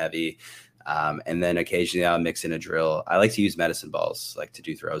making it heavy. And then occasionally I'll mix in a drill. I like to use medicine balls, like to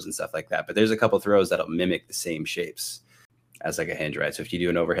do throws and stuff like that. But there's a couple throws that'll mimic the same shapes as like a hinge, right? So if you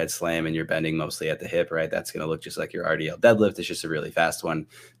do an overhead slam and you're bending mostly at the hip, right, that's going to look just like your RDL deadlift. It's just a really fast one.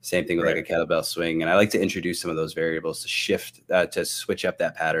 Same thing with like a kettlebell swing. And I like to introduce some of those variables to switch up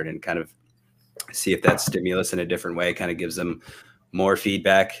that pattern and kind of see if that stimulus in a different way kind of gives them more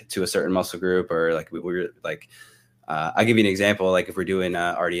feedback to a certain muscle group, or like we're like, I'll give you an example. Like if we're doing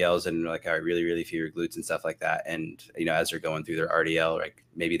RDLs and like, I really, really feel your glutes and stuff like that. And, you know, as they're going through their RDL, like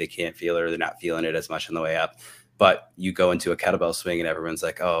maybe they can't feel it or they're not feeling it as much on the way up, but you go into a kettlebell swing and everyone's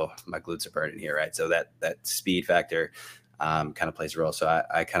like, oh, my glutes are burning here. Right. So that speed factor kind of plays a role. So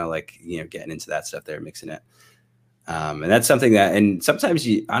I kind of like, you know, getting into that stuff there, mixing it. And that's something that, and sometimes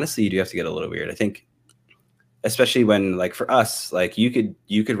you do have to get a little weird. I think, especially when, like for us, like you could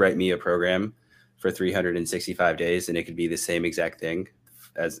write me a program for 365 days and it could be the same exact thing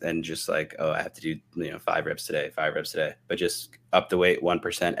and just like, oh, I have to do, you know, 5 reps today, but just up the weight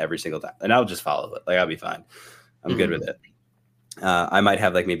 1% every single time. And I'll just follow it. Like I'll be fine. I'm good with it. I might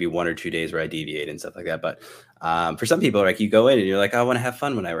have like maybe 1 or 2 days where I deviate and stuff like that. But for some people, like you go in and you're like, I want to have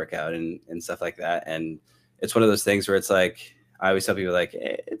fun when I work out and stuff like that. And it's one of those things where it's like, I always tell people like,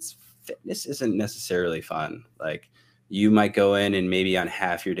 fitness isn't necessarily fun. Like you might go in and maybe on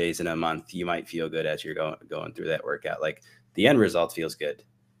half your days in a month, you might feel good as you're going through that workout. Like the end result feels good,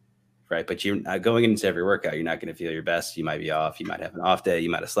 right? But you're not going into every workout. You're not going to feel your best. You might be off. You might have an off day. You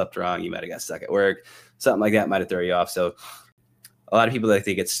might have slept wrong. You might have got stuck at work. Something like that might have thrown you off. So a lot of people, like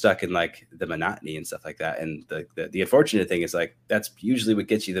they get stuck in like the monotony and stuff like that. And the unfortunate thing is like, that's usually what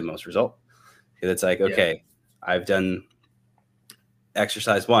gets you the most result. Because it's like, okay, I've done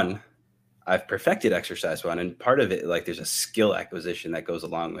exercise 1. I've perfected exercise 1, and part of it, like there's a skill acquisition that goes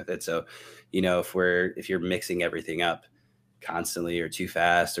along with it. So, you know, if you're mixing everything up, constantly or too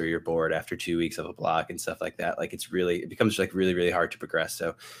fast, or you're bored after 2 weeks of a block and stuff like that, like it becomes like really, really hard to progress.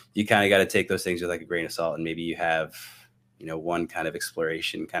 So you kind of got to take those things with like a grain of salt, and maybe you have, one kind of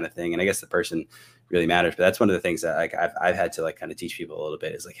exploration kind of thing. And I guess the person really matters, but that's one of the things that like I've had to like kind of teach people a little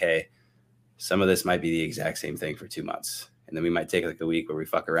bit is like, hey, some of this might be the exact same thing for 2 months. And then we might take like a week where we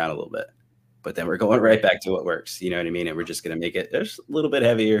fuck around a little bit, but then we're going right back to what works. You know what I mean? And we're just going to make it just a little bit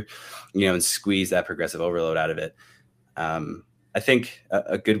heavier, and squeeze that progressive overload out of it. I think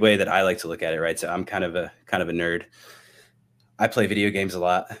a good way that I like to look at it, right? So I'm kind of a nerd. I play video games a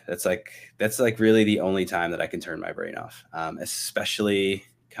lot. That's like really the only time that I can turn my brain off, especially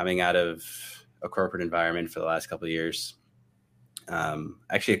coming out of a corporate environment for the last couple of years.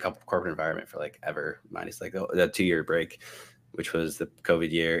 Actually a couple corporate environment for like ever, minus like the 2-year break, which was the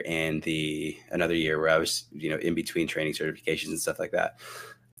COVID year, and another year where I was, in between training certifications and stuff like that.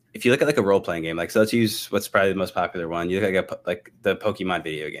 If you look at like a role-playing game, like, so let's use what's probably the most popular one. You look at like the Pokemon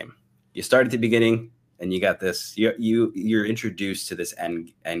video game. You start at the beginning and you got this, you're introduced to this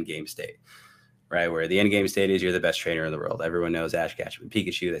end game state, right? Where the end game state is you're the best trainer in the world. Everyone knows Ash Ketchum and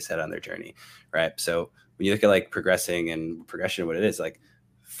Pikachu, they set on their journey, right? So when you look at like progression, what it is, like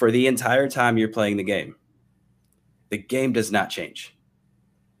for the entire time you're playing the game does not change.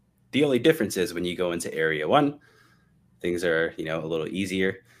 The only difference is when you go into area 1, things are, a little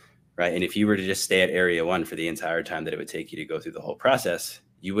easier, right? And if you were to just stay at area 1 for the entire time that it would take you to go through the whole process,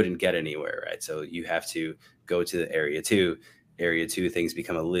 you wouldn't get anywhere, right? So you have to go to the area 2. Area 2, things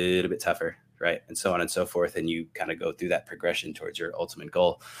become a little bit tougher, right? And so on and so forth. And you kind of go through that progression towards your ultimate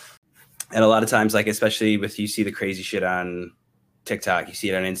goal. And a lot of times, like, especially you see the crazy shit on TikTok, you see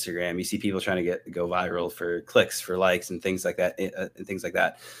it on Instagram, you see people trying to go viral for clicks, for likes and things like that,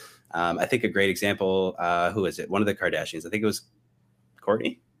 I think a great example, who is it? One of the Kardashians. I think it was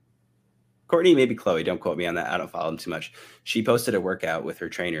Courtney, maybe Khloe. Don't quote me on that. I don't follow them too much. She posted a workout with her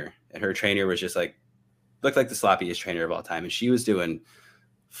trainer, and her trainer was just like, looked like the sloppiest trainer of all time. And she was doing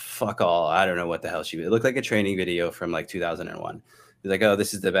fuck all. I don't know what the hell it looked like a training video from like 2001. He's like, oh,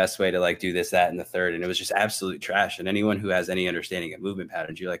 this is the best way to like do this, that, and the third. And it was just absolute trash. And anyone who has any understanding of movement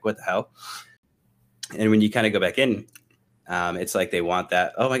patterns, you're like, what the hell? And when you kind of go back in, it's like they want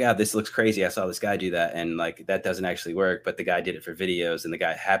that, oh my God, this looks crazy. I saw this guy do that. And like, that doesn't actually work, but the guy did it for videos, and the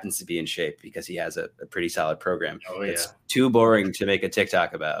guy happens to be in shape because he has a pretty solid program. Oh, yeah. It's too boring to make a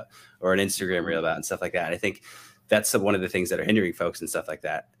TikTok about or an Instagram reel about and stuff like that. And I think that's one of the things that are hindering folks and stuff like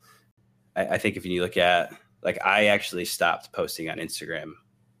that. I think if you look at, like, I actually stopped posting on Instagram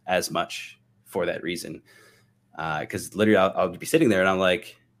as much for that reason. Because literally I'll be sitting there and I'm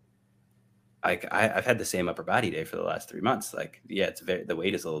like I've had the same upper body day for the last 3 months. Like, yeah, the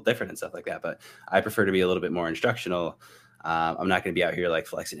weight is a little different and stuff like that, but I prefer to be a little bit more instructional. I'm not going to be out here like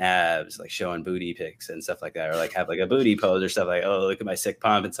flexing abs, like showing booty pics and stuff like that, or like have like a booty pose or stuff like, oh, look at my sick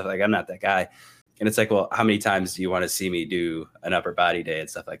pump and stuff like. I'm not that guy. And it's like, well, how many times do you want to see me do an upper body day and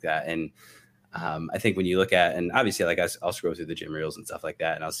stuff like that? And I think when you look at, and obviously like I'll scroll through the gym reels and stuff like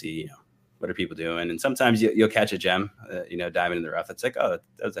that, and I'll see, what are people doing? And sometimes you'll catch a gem, diamond in the rough. It's like, oh,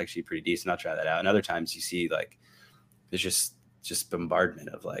 that was actually pretty decent. I'll try that out. And other times you see like, there's just bombardment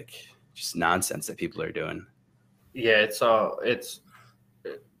of like just nonsense that people are doing. Yeah. There's a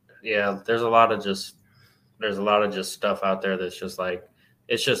lot of just stuff out there that's just like,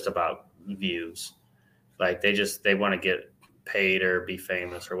 it's just about views. Like they want to get paid or be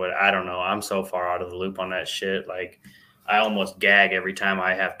famous or what. I don't know. I'm so far out of the loop on that shit. Like, I almost gag every time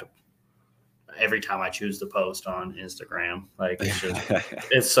I choose to post on Instagram. Like,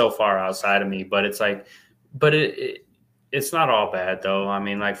 it's so far outside of me, but it's like, it's not all bad though. I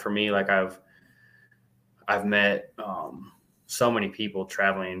mean, like for me, like I've met so many people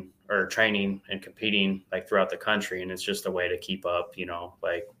traveling or training and competing like throughout the country. And it's just a way to keep up,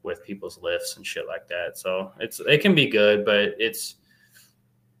 like with people's lifts and shit like that. So it can be good, but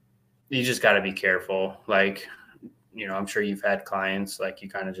you just got to be careful. Like, I'm sure you've had clients like you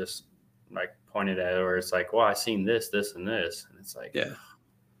kind of just like pointed at it where it's like, well, I seen this, and this. And it's like, yeah,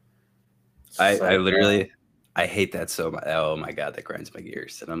 I literally, I hate that so much. Oh my God, that grinds my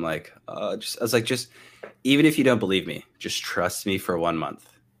gears. And I'm like, I was like, just even if you don't believe me, just trust me for 1 month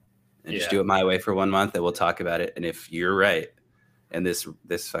and just do it my way for 1 month, and we'll talk about it. And if you're right, and this guy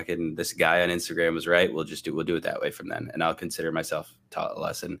on Instagram was right, we'll do it that way from then. And I'll consider myself taught a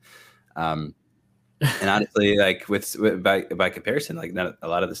lesson. And honestly, like by comparison, like a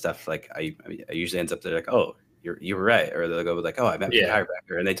lot of the stuff, like I usually ends up there like, oh, you were right, or they'll go like, oh, I met with a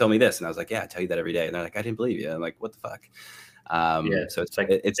chiropractor and they told me this, and I was like, yeah, I tell you that every day, and they're like, I didn't believe you. I'm like, what the fuck? So it's like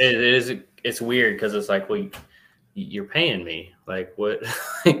it's weird because it's like, well, you're paying me, like what,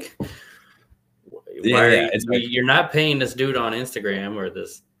 like why are It's like, you're not paying this dude on Instagram or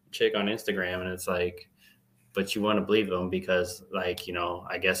this chick on Instagram, and it's like, but you want to believe them because, like,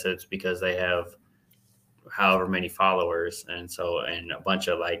 I guess it's because they have however many followers, and a bunch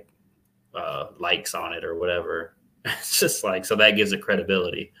of likes on it or whatever. It's just like, so that gives it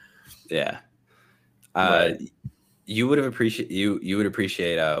credibility. yeah. But You would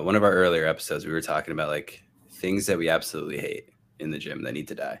appreciate one of our earlier episodes. We were talking about like things that we absolutely hate in the gym that need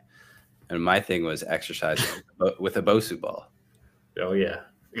to die. And my thing was exercise with a Bosu ball. oh yeah,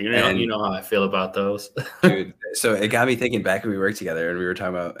 you know how I feel about those. Dude, so it got me thinking back when we worked together and we were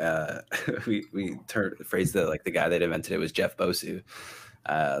talking about we phrased the guy that invented it was Jeff Bosu,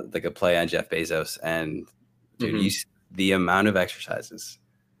 like a play on Jeff Bezos. And dude, the amount of exercises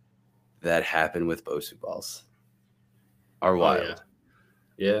that happen with Bosu balls are wild. Oh,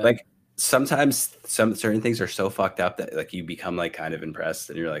 yeah. Like sometimes certain things are so fucked up that like you become like kind of impressed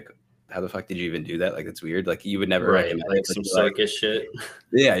and you're like, how the fuck did you even do that? Like, it's weird. Like you would never recommend like it, some circus shit.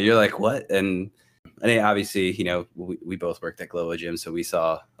 Yeah, you're like, what? And obviously, we both worked at Global Gym, so we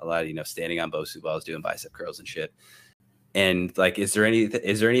saw a lot of, standing on Bosu balls, doing bicep curls and shit. And like, is there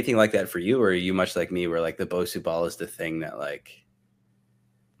anything like that for you, or are you much like me, where like the Bosu ball is the thing that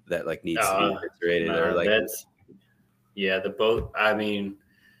needs to be refrigerated, or like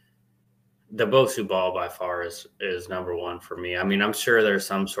the Bosu ball by far is number one for me. I mean, I'm sure there's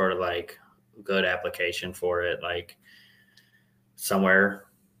some sort of like good application for it, like somewhere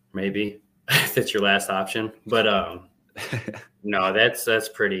maybe if it's your last option. But no, that's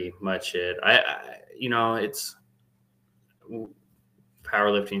pretty much it. It's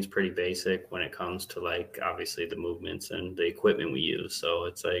powerlifting is pretty basic when it comes to like obviously the movements and the equipment we use. So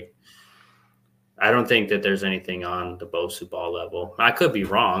it's like, I don't think that there's anything on the Bosu ball level. I could be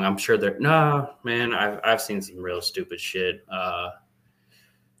wrong. I'm sure man, I've seen some real stupid shit. Oh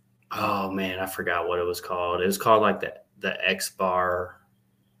man, I forgot what it was called. It was called like the X Bar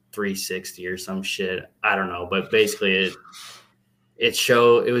 360 or some shit. I don't know, but basically it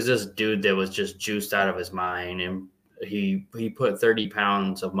was this dude that was just juiced out of his mind, and he put 30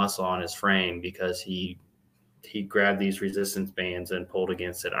 pounds of muscle on his frame because he grabbed these resistance bands and pulled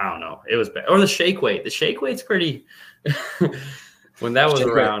against it. I don't know. It was bad. Or the shake weight. The shake weight's pretty. When that was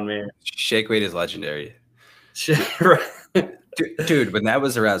around, man. Shake weight is legendary. Dude, when that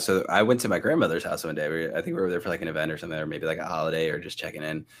was around, so I went to my grandmother's house one day. I think we were there for like an event or something, or maybe like a holiday, or just checking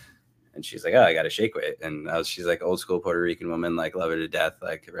in. And she's like, "Oh, I got a shake weight," and she's like, old school Puerto Rican woman, like love her to death,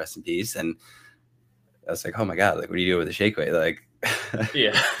 like rest in peace. And I was like, "Oh my god, like what do you do with a shake weight?" Like,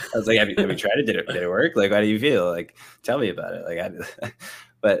 yeah. I was like, "Have you tried it? Did it work? Like, how do you feel? Like, tell me about it." Like,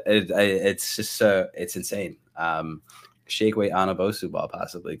 but it's just it's insane. Shake weight on a Bosu ball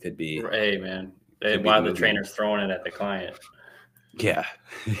possibly could be. Hey man, while the trainer's throwing it at the client. Yeah.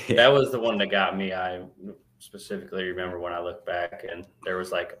 That was the one that got me. I specifically remember when I look back, and there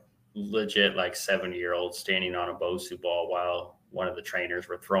was like legit like 70-year-olds standing on a Bosu ball while one of the trainers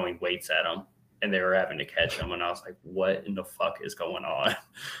were throwing weights at them, and they were having to catch them. And I was like, what in the fuck is going on?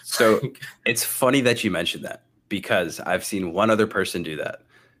 So it's funny that you mentioned that, because I've seen one other person do that,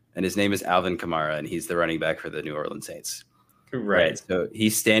 and his name is Alvin Kamara, and he's the running back for the New Orleans Saints. Right. So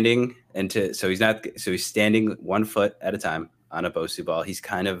he's standing he's standing 1 foot at a time on a Bosu ball. He's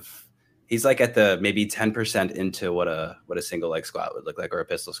like at the maybe 10% into what a single leg squat would look like, or a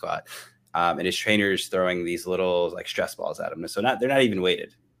pistol squat. And his trainer's throwing these little like stress balls at him. So they're not even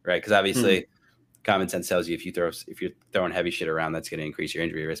weighted, right? Because obviously common sense tells you if you're throwing heavy shit around, that's going to increase your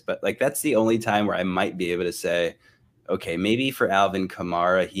injury risk. But like, that's the only time where I might be able to say, okay, maybe for Alvin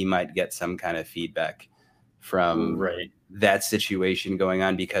Kamara, he might get some kind of feedback from that situation going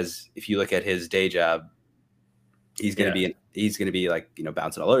on. Because if you look at his day job, he's going to be like,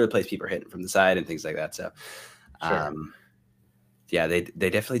 bouncing all over the place. People are hitting from the side and things like that. So, yeah, they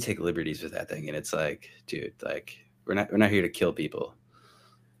definitely take liberties with that thing. And it's like, dude, like we're not here to kill people.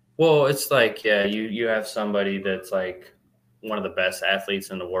 Well, it's like, yeah, you have somebody that's like one of the best athletes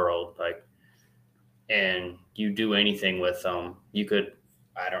in the world, like, and you do anything with them, you could,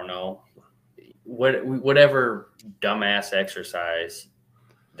 I don't know, whatever dumbass exercise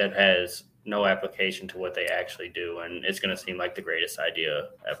that has no application to what they actually do, and it's going to seem like the greatest idea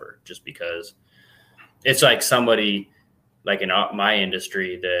ever, just because it's like somebody like in my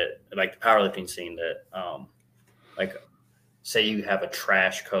industry that like the powerlifting scene that like say you have a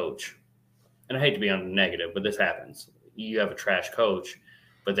trash coach, and I hate to be on the negative, but this happens. You have a trash coach,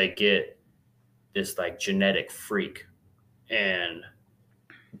 but they get this like genetic freak,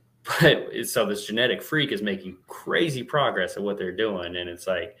 so this genetic freak is making crazy progress at what they're doing, and it's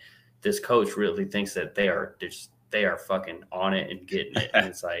like this coach really thinks that they are fucking on it and getting it, and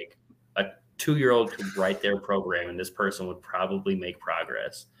it's like a 2-year-old could write their program and this person would probably make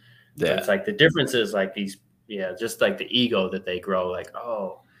progress. Yeah. So it's like the difference is like these, just like the ego that they grow, like,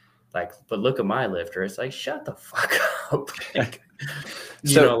 oh, like, but look at my lifter. It's like, shut the fuck up. Like,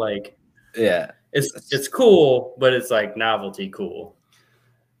 yeah, it's cool, but it's like novelty cool.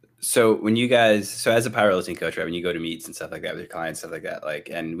 So when you guys, so as a powerlifting coach, right, when you go to meets and stuff like that with your clients, stuff like that, like,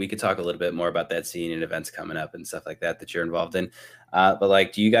 and we could talk a little bit more about that scene and events coming up and stuff like that you're involved in. But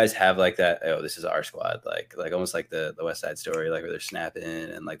like, do you guys have like that? Oh, this is our squad, like almost like the West Side Story, like where they're snapping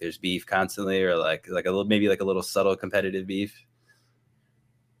and like there's beef constantly, or like a little, maybe like a little subtle competitive beef.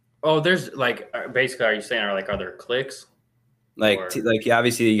 Oh, there's like, basically, are you saying are there cliques? Like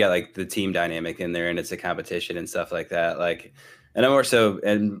obviously you got like the team dynamic in there and it's a competition and stuff like that. Like, and I'm more so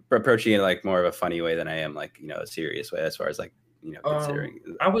and approaching it like more of a funny way than I am like, a serious way as far as like, considering.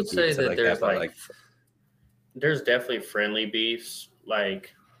 I would say that there's that, there's definitely friendly beefs,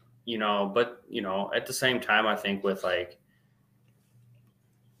 like, but at the same time, I think with like,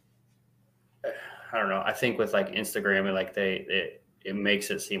 I don't know, I think with like Instagram and like it makes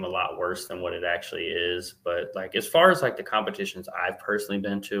it seem a lot worse than what it actually is. But like, as far as like the competitions I've personally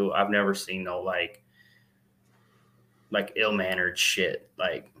been to, I've never seen no like ill-mannered shit.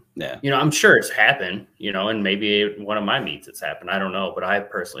 Like, yeah, I'm sure it's happened, and maybe one of my meets it's happened. I don't know, but I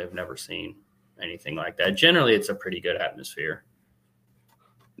personally have never seen anything like that. Generally, it's a pretty good atmosphere.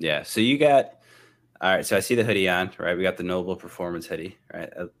 Yeah. So you got, all right. So I see the hoodie on, right? We got the Noble Performance hoodie, right?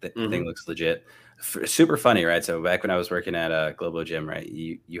 The thing looks legit. Super funny, right? So back when I was working at Globo Gym, right?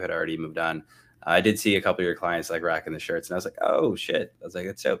 You had already moved on. I did see a couple of your clients like rocking the shirts, and I was like, oh shit! I was like,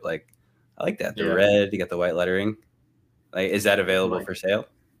 that's dope. Like, I like that. The red, you got the white lettering. Like, is that available for sale?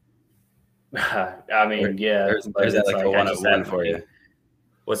 I mean, yeah. Or is that like a one of one for you?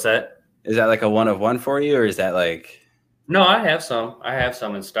 What's that? Is that like a one of one for you, or is that like? No, I have some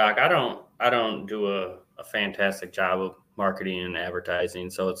in stock. I don't do a fantastic job of marketing and advertising,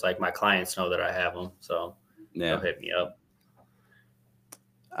 so it's like my clients know that I have them, so they'll hit me up.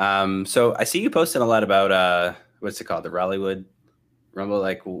 So I see you posting a lot about what's it called, the Rollywood Rumble.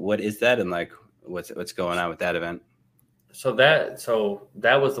 Like, what is that, and like what's going on with that event? So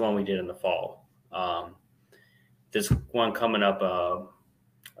that was the one we did in the fall. This one coming up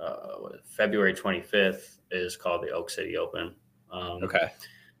February 25th is called the Oak City Open. Okay.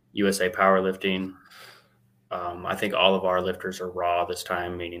 USA Powerlifting. I think all of our lifters are raw this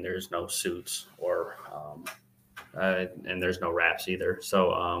time, meaning there's no suits or and there's no wraps either.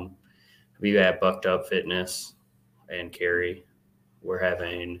 So we have Bucked Up Fitness and Carrie.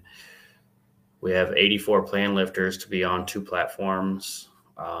 We have 84 plan lifters to be on 2 platforms.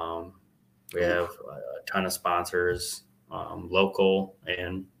 We have a ton of sponsors, local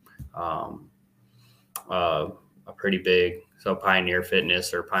and a pretty big. So Pioneer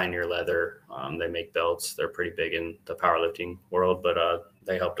Fitness or Pioneer Leather, they make belts. They're pretty big in the powerlifting world, but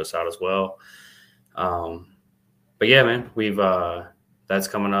they helped us out as well. But yeah, man, we've that's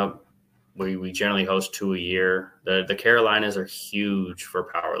coming up. We generally host 2 a year. The Carolinas are huge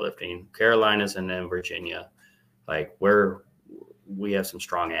for powerlifting. Carolinas and then Virginia, like we have some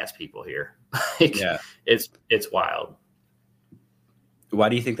strong ass people here. Like, yeah, it's wild. Why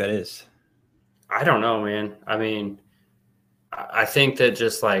do you think that is? I don't know, man. I mean, I think that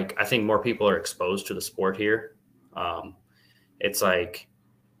just like, I think more people are exposed to the sport here. It's like,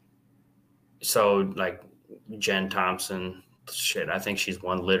 so like Jen Thompson, shit, I think she's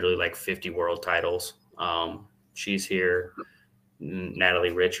won literally like 50 world titles. She's here.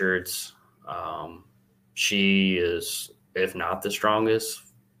 Natalie Richards. She is, if not the strongest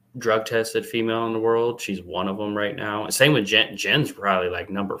drug tested female in the world. She's one of them right now. Same with Jen. Jen's probably like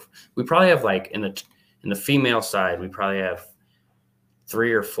we probably have like in the female side, we probably have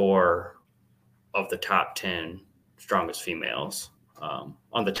 3 or 4 of the top 10 strongest females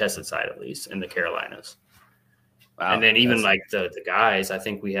on the tested side, at least in the Carolinas. Wow, and then even like the guys, I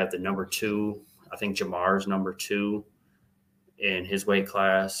think we have the number 2. I think Jamar's number 2 in his weight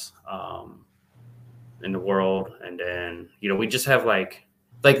class in the world. And then, we just have like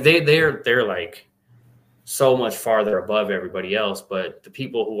they're like so much farther above everybody else, but the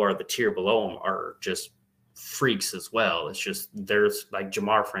people who are the tier below them are just freaks as well. It's just, there's like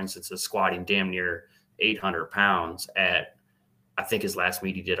Jamar, for instance, is squatting damn near 800 pounds at, I think his last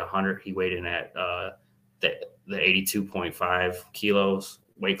meet he did 100. He weighed in at the 82.5 kilos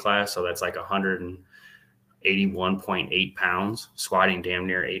weight class. So that's like 181.8 pounds, squatting damn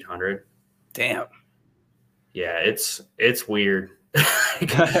near 800. Damn. Yeah, it's weird.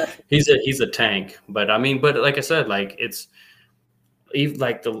 He's a tank, but like I said, like it's even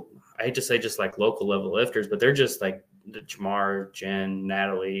like I hate to say just like local level lifters, but they're just like the Jamar, Jen,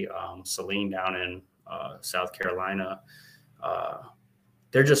 Natalie, Celine down in South Carolina.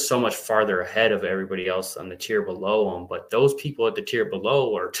 They're just so much farther ahead of everybody else on the tier below them. But those people at the tier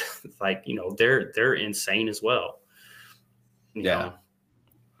below are like, they're insane as well. You know.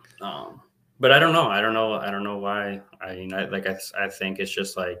 But I don't know. I don't know why. I think it's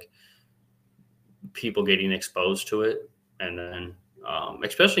just like people getting exposed to it, and then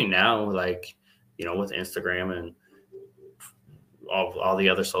especially now, like with Instagram and all the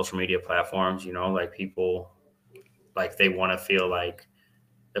other social media platforms, like people like they want to feel like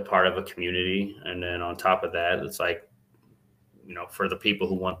a part of a community, and then on top of that, it's like for the people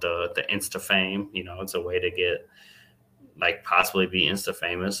who want the Insta fame, it's a way to get like possibly be Insta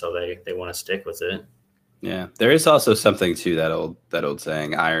famous, so they want to stick with it. Yeah, there is also something to that old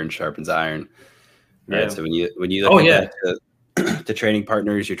saying, "Iron sharpens iron." Right. Yeah. So when you look at that to training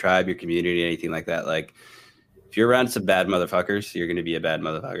partners, your tribe, your community, anything like that, like if you're around some bad motherfuckers, you're going to be a bad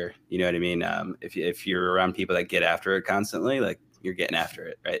motherfucker. You know what I mean? If you're around people that get after it constantly, like you're getting after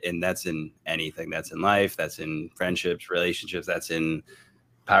it, right? And that's in anything. That's in life. That's in friendships, relationships. That's in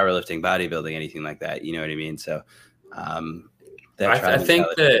powerlifting, bodybuilding, anything like that. You know what I mean? So I think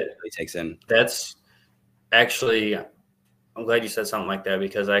that really takes in. That's actually, I'm glad you said something like that,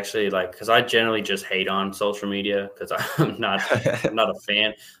 because actually, because I generally just hate on social media because I'm not a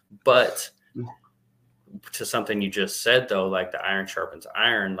fan. But to something you just said though, like the iron sharpens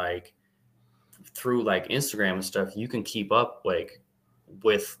iron, like through like Instagram and stuff, you can keep up like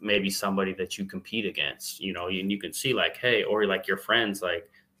with maybe somebody that you compete against, and you can see like, hey, or like your friends, like,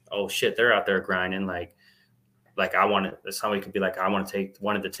 oh shit, they're out there grinding, like somebody could be like,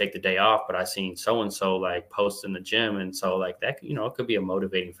 wanted to take the day off, but I seen so and so like post in the gym, and so like that, it could be a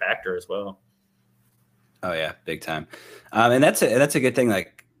motivating factor as well. Oh yeah, big time. And that's a good thing.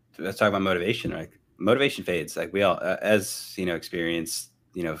 Like, let's talk about motivation. Like, motivation fades. Like we all, as experienced,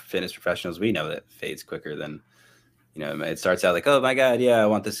 fitness professionals, we know that fades quicker than, it starts out like, oh my God, yeah, I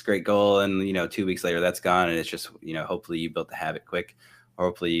want this great goal, and 2 weeks later that's gone, and it's just, hopefully you built the habit quick.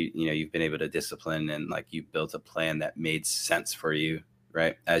 Hopefully, you've been able to discipline and like you built a plan that made sense for you,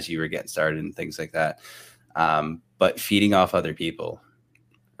 right, as you were getting started and things like that. But feeding off other people,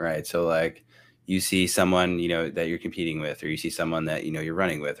 right? So like you see someone, that you're competing with, or you see someone that, you're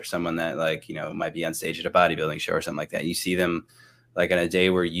running with, or someone that like, might be on stage at a bodybuilding show or something like that. You see them like on a day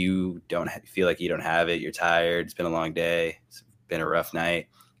where you don't feel like you don't have it. You're tired. It's been a long day. It's been a rough night.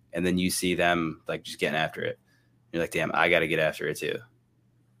 And then you see them like just getting after it. You're like, damn, I got to get after it too.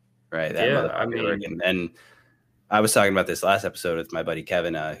 Right. That motherfucker working. And I was talking about this last episode with my buddy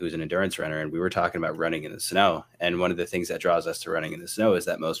Kevin, who's an endurance runner, and we were talking about running in the snow. And one of the things that draws us to running in the snow is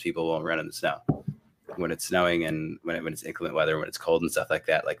that most people won't run in the snow when it's snowing, and when it's inclement weather, when it's cold and stuff like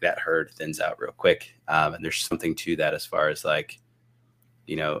that herd thins out real quick. And there's something to that as far as like,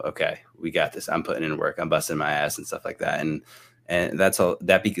 okay, we got this. I'm putting in work. I'm busting my ass and stuff like that. And that's all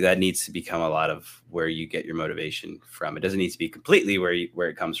that needs to become a lot of where you get your motivation from. It doesn't need to be completely where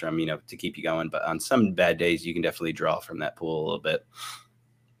it comes from, to keep you going. But on some bad days, you can definitely draw from that pool a little bit.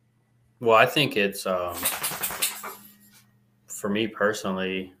 Well, I think it's for me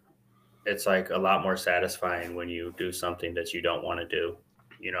personally, it's like a lot more satisfying when you do something that you don't want to do,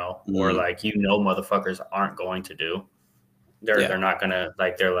 or like motherfuckers aren't going to do. They're not gonna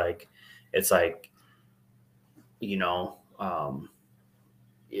like. They're like, it's like, I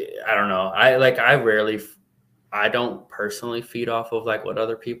don't know. I don't personally feed off of like what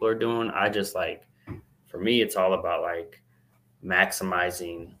other people are doing. I just like, for me, it's all about like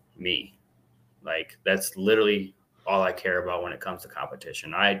maximizing me. Like that's literally all I care about when it comes to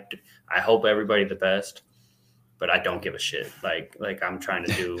competition. I hope everybody the best, but I don't give a shit. Like I'm trying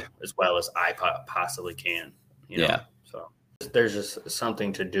to do as well as I possibly can, So there's just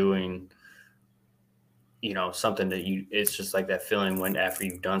something to doing, something that it's just like that feeling when after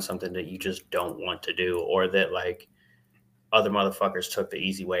you've done something that you just don't want to do, or that like other motherfuckers took the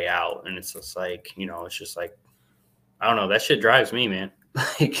easy way out. And it's just like, it's just like, I don't know, that shit drives me, man.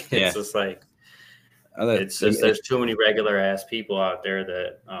 Like, it's just like, there's too many regular ass people out there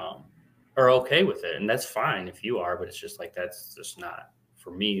that are okay with it. And that's fine if you are, but it's just like, that's just not,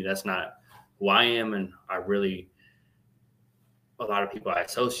 for me, that's not who I am. And a lot of people I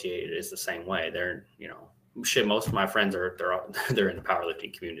associate it is the same way. They're, shit, most of my friends they're in the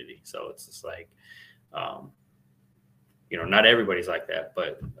powerlifting community. So it's just like, not everybody's like that,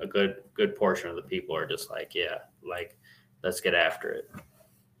 but a good portion of the people are just like, yeah, like, let's get after it.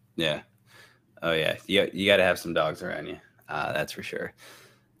 Yeah. Oh yeah. You got to have some dogs around you. That's for sure.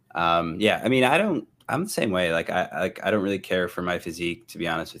 Yeah. I mean, I'm the same way. Like I don't really care for my physique, to be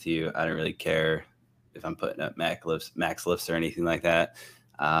honest with you. I don't really care if I'm putting up max lifts or anything like that.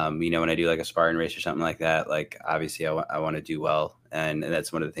 When I do like a sparring race or something like that, like obviously I want to do well. And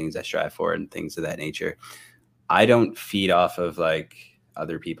that's one of the things I strive for and things of that nature. I don't feed off of like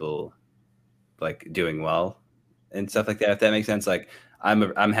other people like doing well and stuff like that. If that makes sense. Like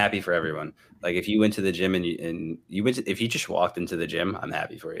I'm happy for everyone. Like if you went to the gym and if you just walked into the gym, I'm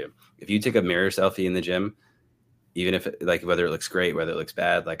happy for you. If you took a mirror selfie in the gym, even if like whether it looks great, whether it looks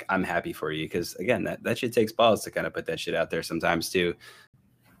bad, like I'm happy for you. Cause again, that shit takes balls to kind of put that shit out there sometimes too.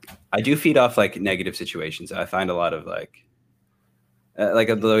 I do feed off like negative situations. I find a lot of like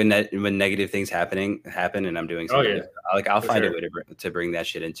when negative things happen and I'm doing something, I'll find a way to bring that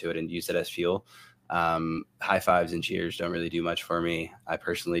shit into it and use it as fuel. High fives and cheers don't really do much for me. I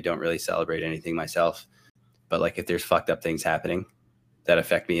personally don't really celebrate anything myself, but like if there's fucked up things happening that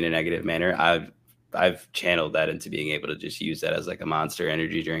affect me in a negative manner, I've channeled that into being able to just use that as like a Monster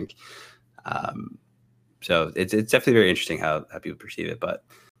energy drink. So it's definitely very interesting how people perceive it, but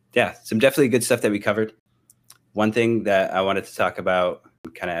yeah, some definitely good stuff that we covered. One thing that I wanted to talk about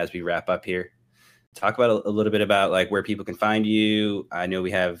kind of as we wrap up here, talk about a little bit about like where people can find you. I know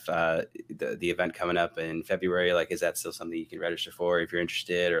we have the event coming up in February. Like, is that still something you can register for if you're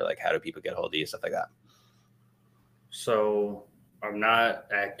interested, or like how do people get a hold of you, stuff like that? So I'm not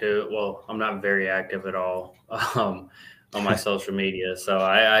active. Well, I'm not very active at all on my social media. So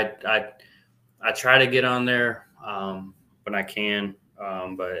I try to get on there when I can,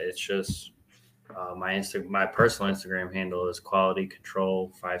 but it's just my personal Instagram handle is Quality Control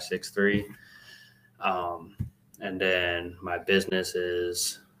 563. And then my business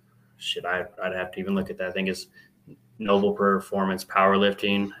is I'd have to even look at that. I think it's Noble Performance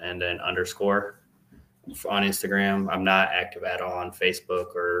Powerlifting and then _ on Instagram. I'm not active at all on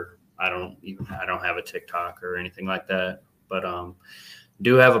Facebook, or I don't have a TikTok or anything like that. But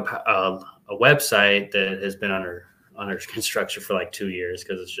do have a website that has been under construction for like 2 years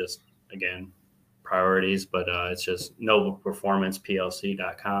because it's just, again, priorities. But it's just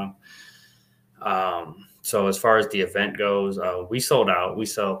nobleperformanceplc.com. So as far as the event goes, we sold out. We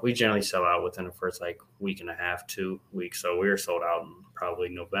generally sell out within the first like week and a half, 2 weeks. So we were sold out in probably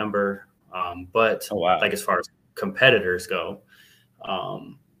November. But like as far as competitors go,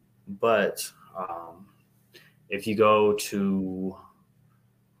 if you go to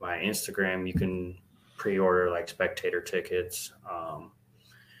my Instagram, you can pre-order like spectator tickets.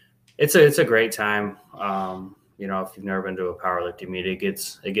 It's a great time. If you've never been to a powerlifting meet,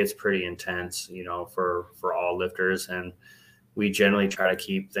 it gets pretty intense, for all lifters. And we generally try to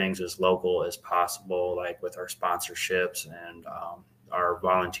keep things as local as possible, like with our sponsorships and our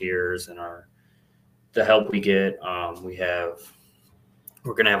volunteers and the help we get.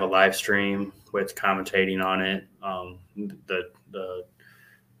 We're going to have a live stream with commentating on it. The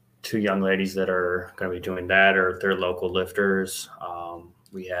two young ladies that are going to be doing that are they're local lifters.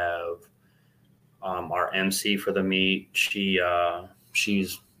 We have our MC for the meet. She's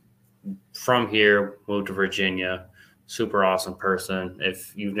from here, moved to Virginia, super awesome person.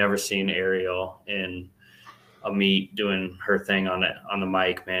 If you've never seen Ariel in a meet doing her thing on the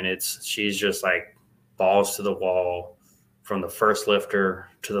mic, man, she's just like balls to the wall from the first lifter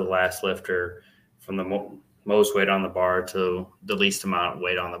to the last lifter, from the most weight on the bar to the least amount of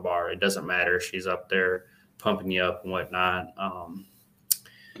weight on the bar. It doesn't matter. She's up there pumping you up and whatnot.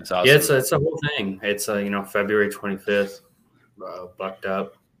 That's awesome. Yeah, it's a whole thing. It's February 25th, Bucked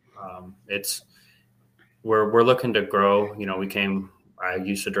Up. We're looking to grow. I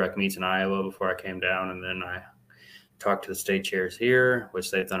used to direct meets in Iowa before I came down, and then I talked to the state chairs here,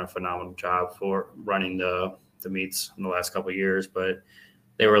 which they've done a phenomenal job for running the meets in the last couple of years. But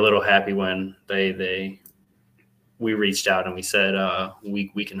they were a little happy when we reached out and we said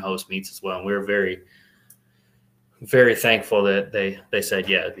we can host meets as well. And we were very, very thankful that they said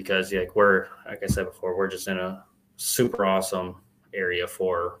yeah, because like I said before, we're just in a super awesome area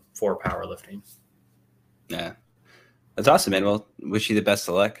for powerlifting. Yeah, that's awesome, man. Well, wish you the best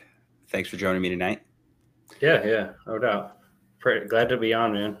of luck. Thanks for joining me tonight. Yeah, no doubt. Glad to be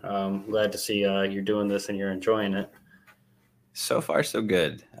on, man. Glad to see you're doing this and you're enjoying it. So far, so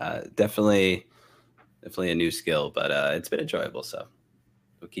good. Definitely a new skill, but it's been enjoyable. So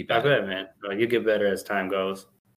we'll keep at it. I bet, man. You get better as time goes.